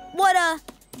lights! What a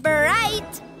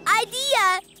bright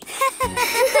idea!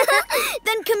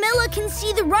 Then Camilla can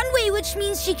see the runway, which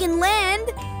means she can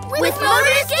land with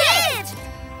Motor's gift!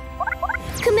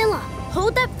 Camilla,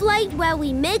 hold that flight while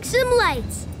we make some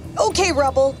lights. Okay,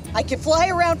 Rubble. I can fly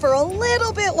around for a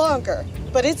little bit longer,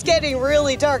 but it's getting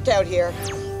really dark out here.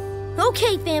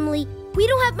 Okay, family. We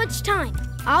don't have much time.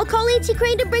 I'll call Auntie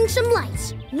Crane to bring some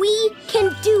lights. We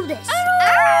can do this.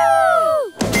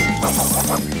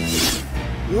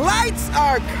 Lights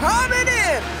are coming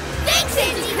in! Thanks,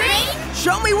 Auntie Crane!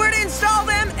 Show me where to install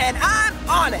them, and I'm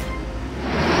on it!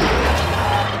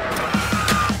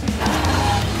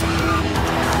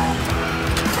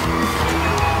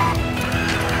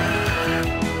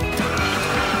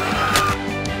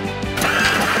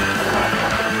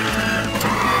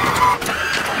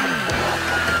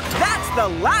 That's the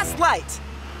last light!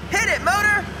 Hit it,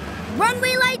 Motor!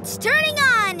 Runway lights turning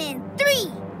on in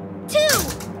 3, 2,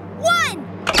 1!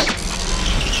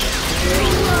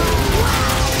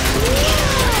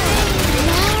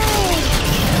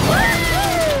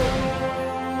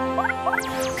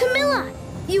 Camilla,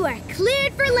 you are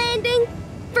cleared for landing.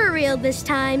 For real this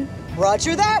time.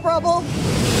 Roger that, Rubble.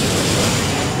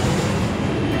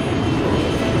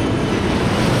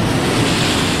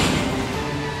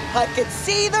 I can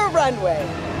see the runway.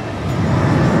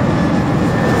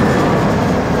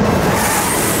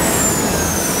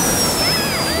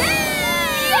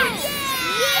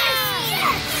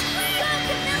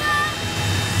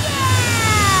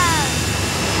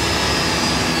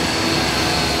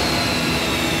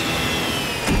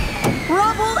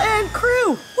 Rubble and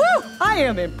crew! Woo! I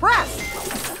am impressed.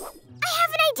 I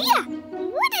have an idea.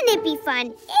 Wouldn't it be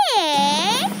fun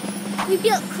if we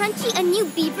built Crunchy a new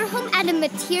beaver home out of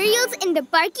materials in the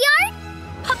barkyard?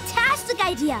 Fantastic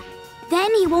idea.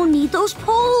 Then he won't need those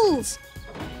poles.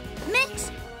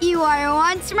 Mix, you are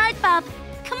one smart pup.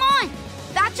 Come on,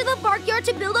 back to the barkyard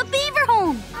to build a beaver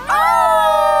home.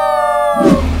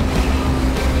 Oh!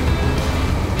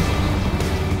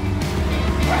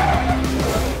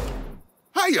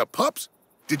 Hiya, pups.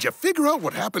 Did you figure out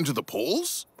what happened to the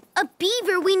poles? A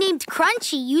beaver we named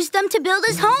Crunchy used them to build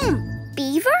his home.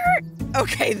 Beaver?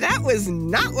 Okay, that was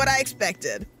not what I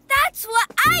expected. That's what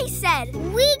I said!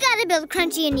 We gotta build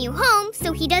Crunchy a new home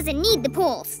so he doesn't need the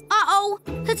poles. Uh-oh,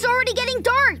 it's already getting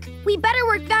dark. We better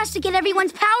work fast to get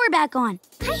everyone's power back on.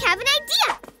 I have an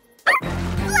idea.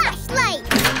 Flashlight!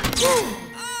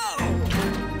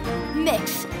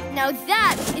 Mix, now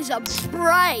that is a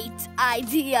bright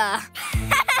idea.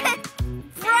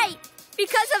 Bright,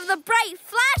 because of the bright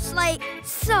flashlight.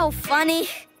 So funny.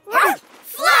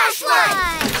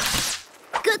 Flashlight!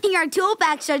 Good thing our tool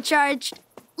packs are charged.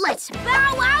 Let's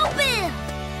bow wow Bill!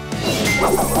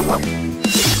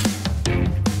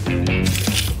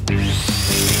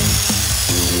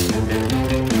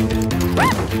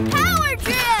 Power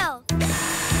drill!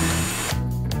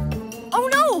 Oh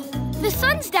no! The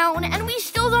sun's down and we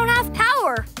still don't have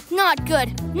power. Not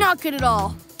good. Not good at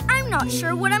all. I'm not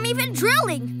sure what I'm even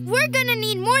drilling. We're gonna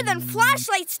need more than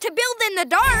flashlights to build in the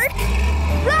dark.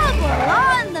 Rubble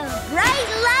on the bright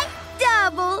light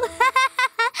double.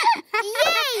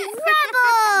 Yay,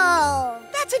 Rubble!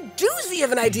 That's a doozy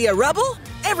of an idea, Rubble.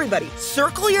 Everybody,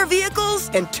 circle your vehicles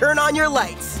and turn on your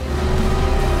lights. We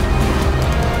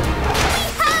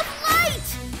have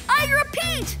light! I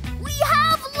repeat, we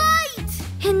have light!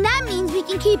 And that means we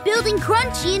can keep building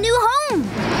Crunchy a new home.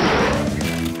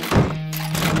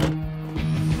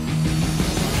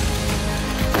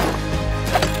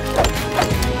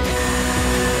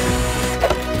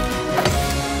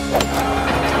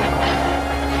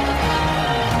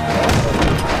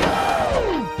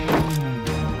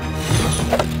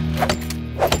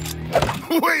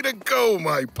 Way to go,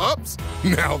 my pups!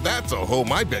 Now that's a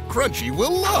home I bet Crunchy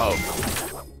will love.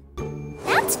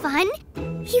 That's fun.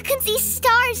 You can see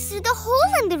stars through the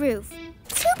hole in the roof.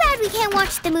 Too bad we can't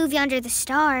watch the movie under the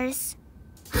stars.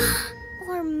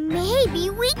 Or maybe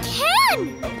we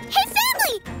can! Hey,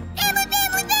 family! Family,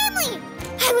 family, family!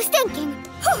 I was thinking,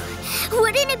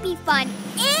 wouldn't it be fun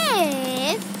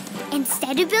if,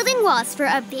 instead of building walls for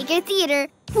a bigger theater,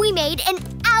 we made an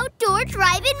outdoor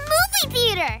drive-in movie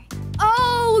theater?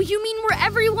 Oh, you mean where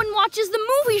everyone watches the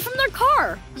movie from their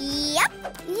car? Yep.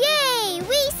 Yay,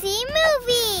 we see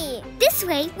movie! This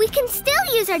way, we can still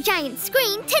use our giant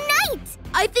screen tonight!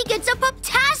 I think it's a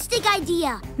pup-tastic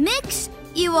idea. Mix,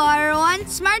 you are one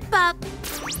smart pup.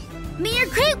 Mayor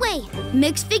Greatway,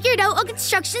 Mix figured out a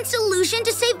construction solution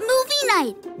to save movie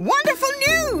night. Wonderful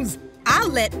news! I'll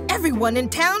let everyone in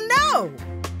town know.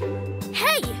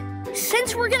 Hey,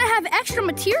 since we're gonna have extra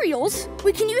materials,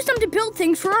 we can use them to build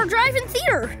things for our drive-in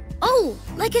theater. Oh,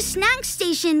 like a snack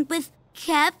station with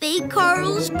Cafe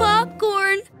Carl's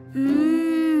popcorn.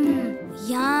 Mmm,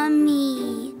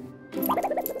 yummy.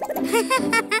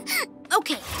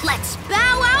 Okay, let's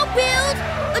bow wow build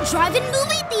a drive-in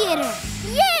movie theater.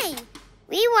 Yay!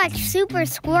 We watch Super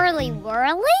Squirrely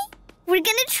Whirly? We're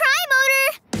gonna try,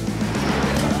 Motor!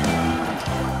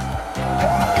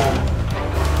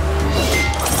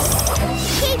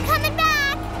 Keep coming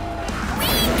back! We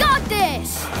got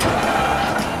this!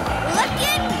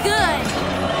 Looking good!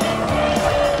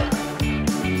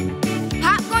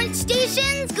 Popcorn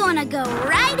station's gonna go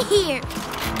right here.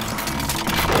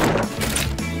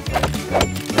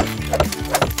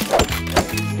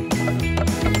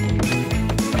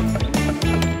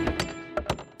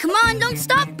 Come on, don't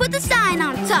stop. Put the sign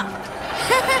on top.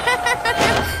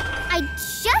 I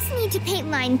just need to paint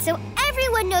lines so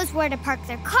everyone knows where to park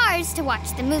their cars to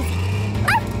watch the movie.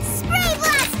 Oh, Spray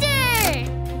Blaster!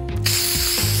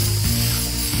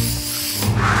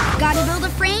 Gotta build a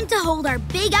frame to hold our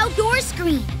big outdoor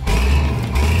screen.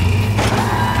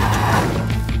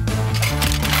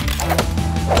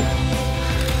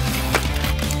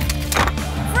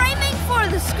 Framing for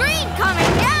the screen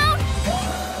coming down.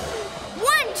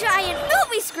 One giant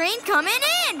movie screen coming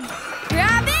in.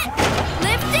 Grab it,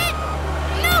 lift it,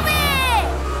 move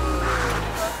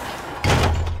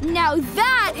it! Now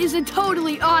that is a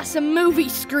totally awesome movie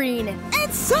screen.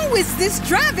 And so is this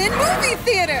drive-in movie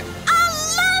theater. I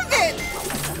love it!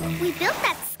 We built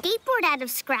that skateboard out of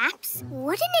scraps.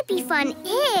 Wouldn't it be fun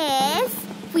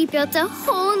if we built a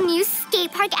whole new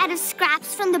skate park out of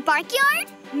scraps from the barkyard?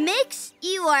 Mix,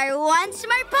 you are one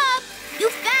smart pup. You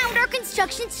found our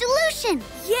construction solution.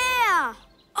 Yeah!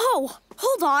 Oh,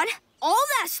 hold on. All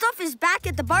that stuff is back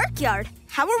at the barkyard.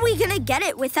 How are we gonna get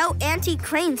it without Auntie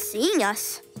Crane seeing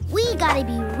us? We gotta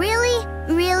be really,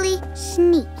 really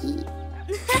sneaky.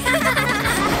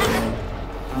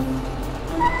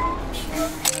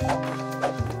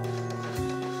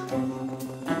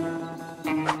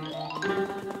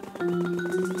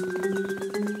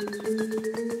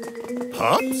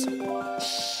 Pups?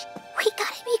 Shh! We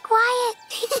gotta be quiet.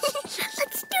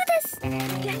 Let's do this.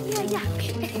 Yeah.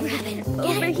 Grab it.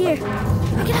 Over here.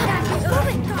 Get out.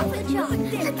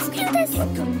 Let's do this.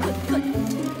 Good.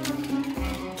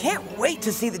 Can't wait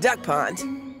to see the duck pond.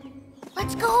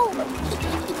 Let's go.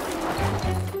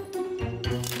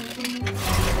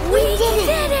 We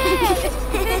did it!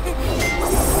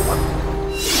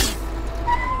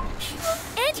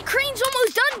 Auntie Crane's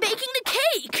almost done baking the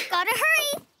cake. Gotta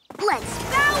hurry. Let's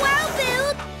bow wow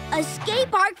build a skate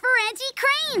park for Auntie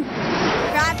Crane.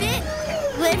 Grab it,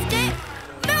 lift it,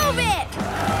 move it!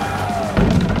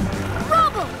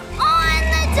 Rubble on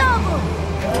the double.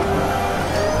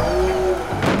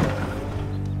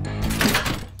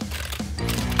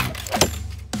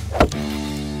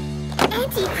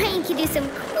 Auntie Crane can do some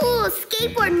cool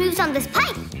skateboard moves on this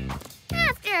pipe.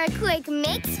 After a quick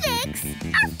mix-fix,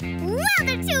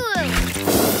 welder tool.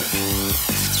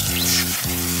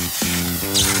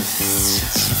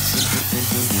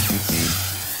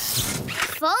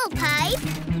 Full pipe.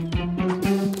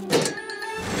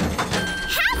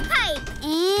 Half pipe.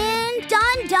 And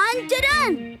done, done,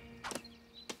 done.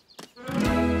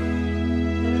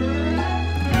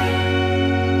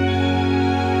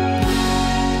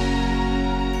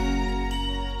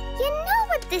 You know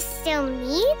what this still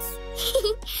needs?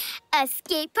 A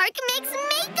skate park makes a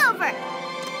makeover.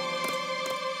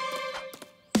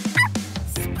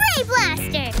 Spray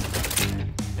blaster.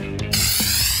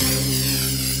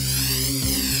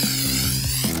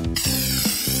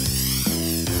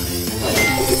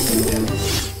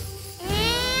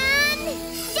 And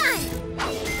done.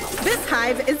 This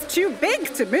hive is too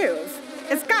big to move.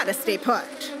 It's gotta stay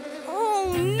put.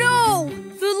 Oh no!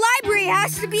 The library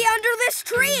has to be under this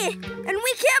tree, and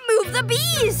we can't move the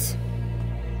bees.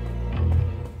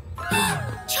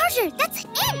 Charger, that's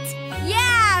it!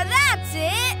 Yeah, that's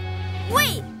it!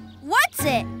 Wait, what's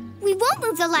it? We won't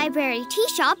move the library tea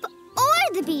shop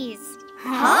or the bees.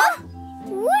 Huh?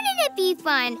 Wouldn't it be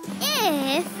fun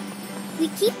if we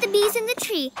keep the bees in the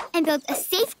tree and build a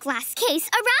safe glass case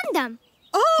around them?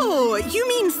 Oh, you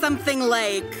mean something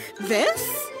like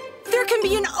this? There can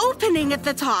be an opening at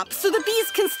the top so the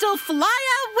bees can still fly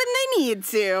out when they need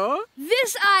to.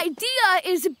 This idea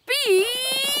is beautiful!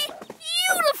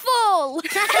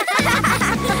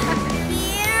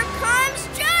 Here comes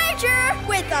Charger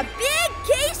with a big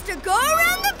case to go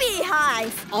around the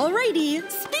beehive. Alrighty,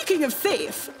 speaking of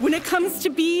safe, when it comes to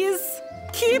bees,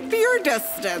 keep your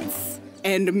distance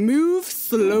and move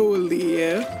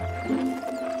slowly.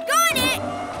 Got it!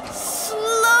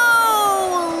 Slowly!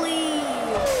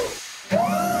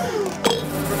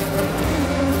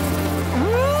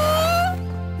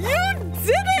 You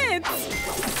did it!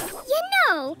 You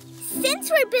know, since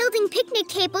we're building picnic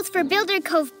tables for Builder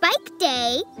Cove Bike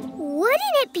Day,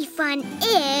 wouldn't it be fun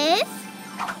if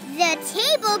the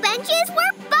table benches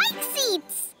were bike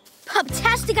seats?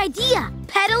 Puptastic idea.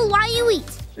 Pedal while you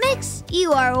eat. Mix,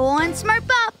 you are one smart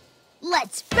pup.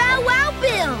 Let's bow wow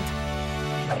build.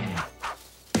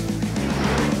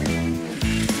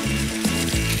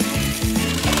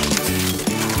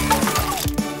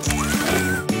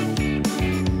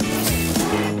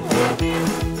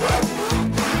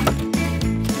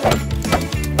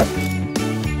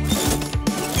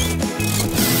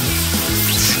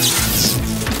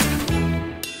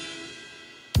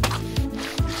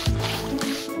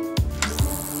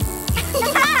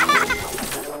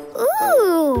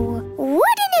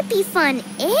 Be fun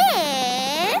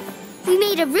if we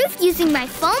made a roof using my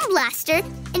foam blaster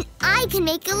and I can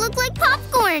make it look like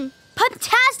popcorn.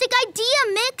 Puptastic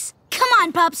idea, Mix. Come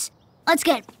on, pups. Let's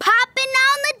get poppin'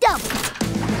 on the double.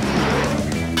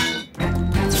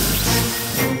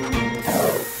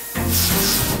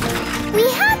 We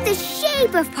have the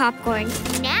shape of popcorn.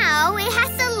 Now it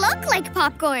has to look like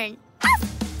popcorn. A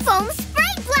foam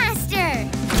spray blaster.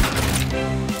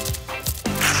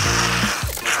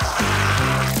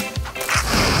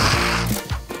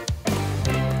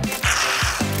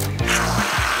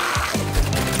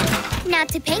 Now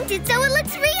to paint it so it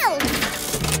looks real.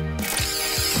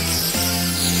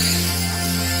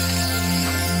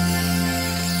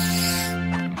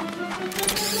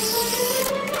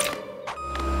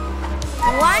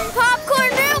 One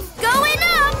popcorn roof going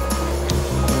up.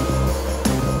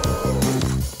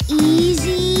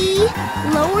 Easy.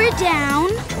 Lower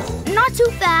down. Not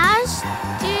too fast.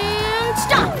 And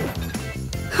stop.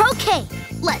 Okay,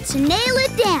 let's nail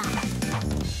it down.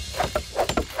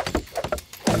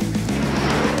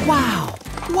 Wow!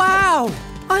 Wow!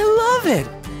 I love it!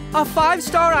 A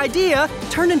 5-star idea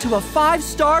turned into a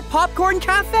 5-star popcorn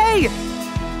cafe!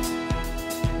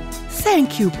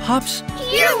 Thank you, pups.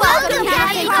 You're welcome,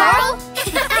 Cafe Carl!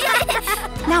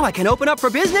 Now I can open up for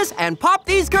business and pop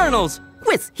these kernels.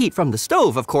 With heat from the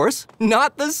stove, of course,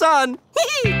 not the sun.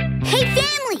 Hey,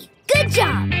 family! Good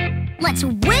job! Let's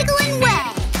wiggle and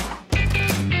wag!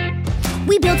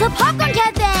 We built a popcorn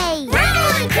cafe!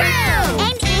 Rubble Crew!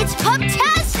 And it's puptastic!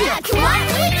 That's what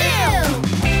we do!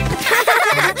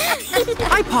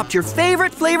 I popped your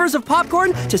favorite flavors of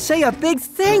popcorn to say a big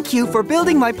thank you for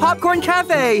building my popcorn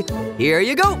cafe. Here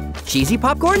you go. Cheesy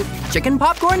popcorn, chicken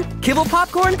popcorn, kibble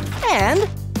popcorn, and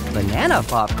banana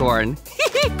popcorn.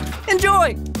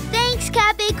 Enjoy! Thanks,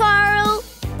 Cafe Carl!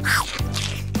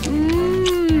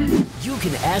 You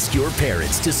can ask your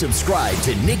parents to subscribe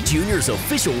to Nick Jr.'s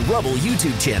official Rubble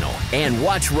YouTube channel and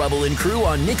watch Rubble and Crew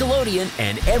on Nickelodeon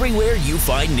and everywhere you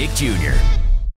find Nick Jr.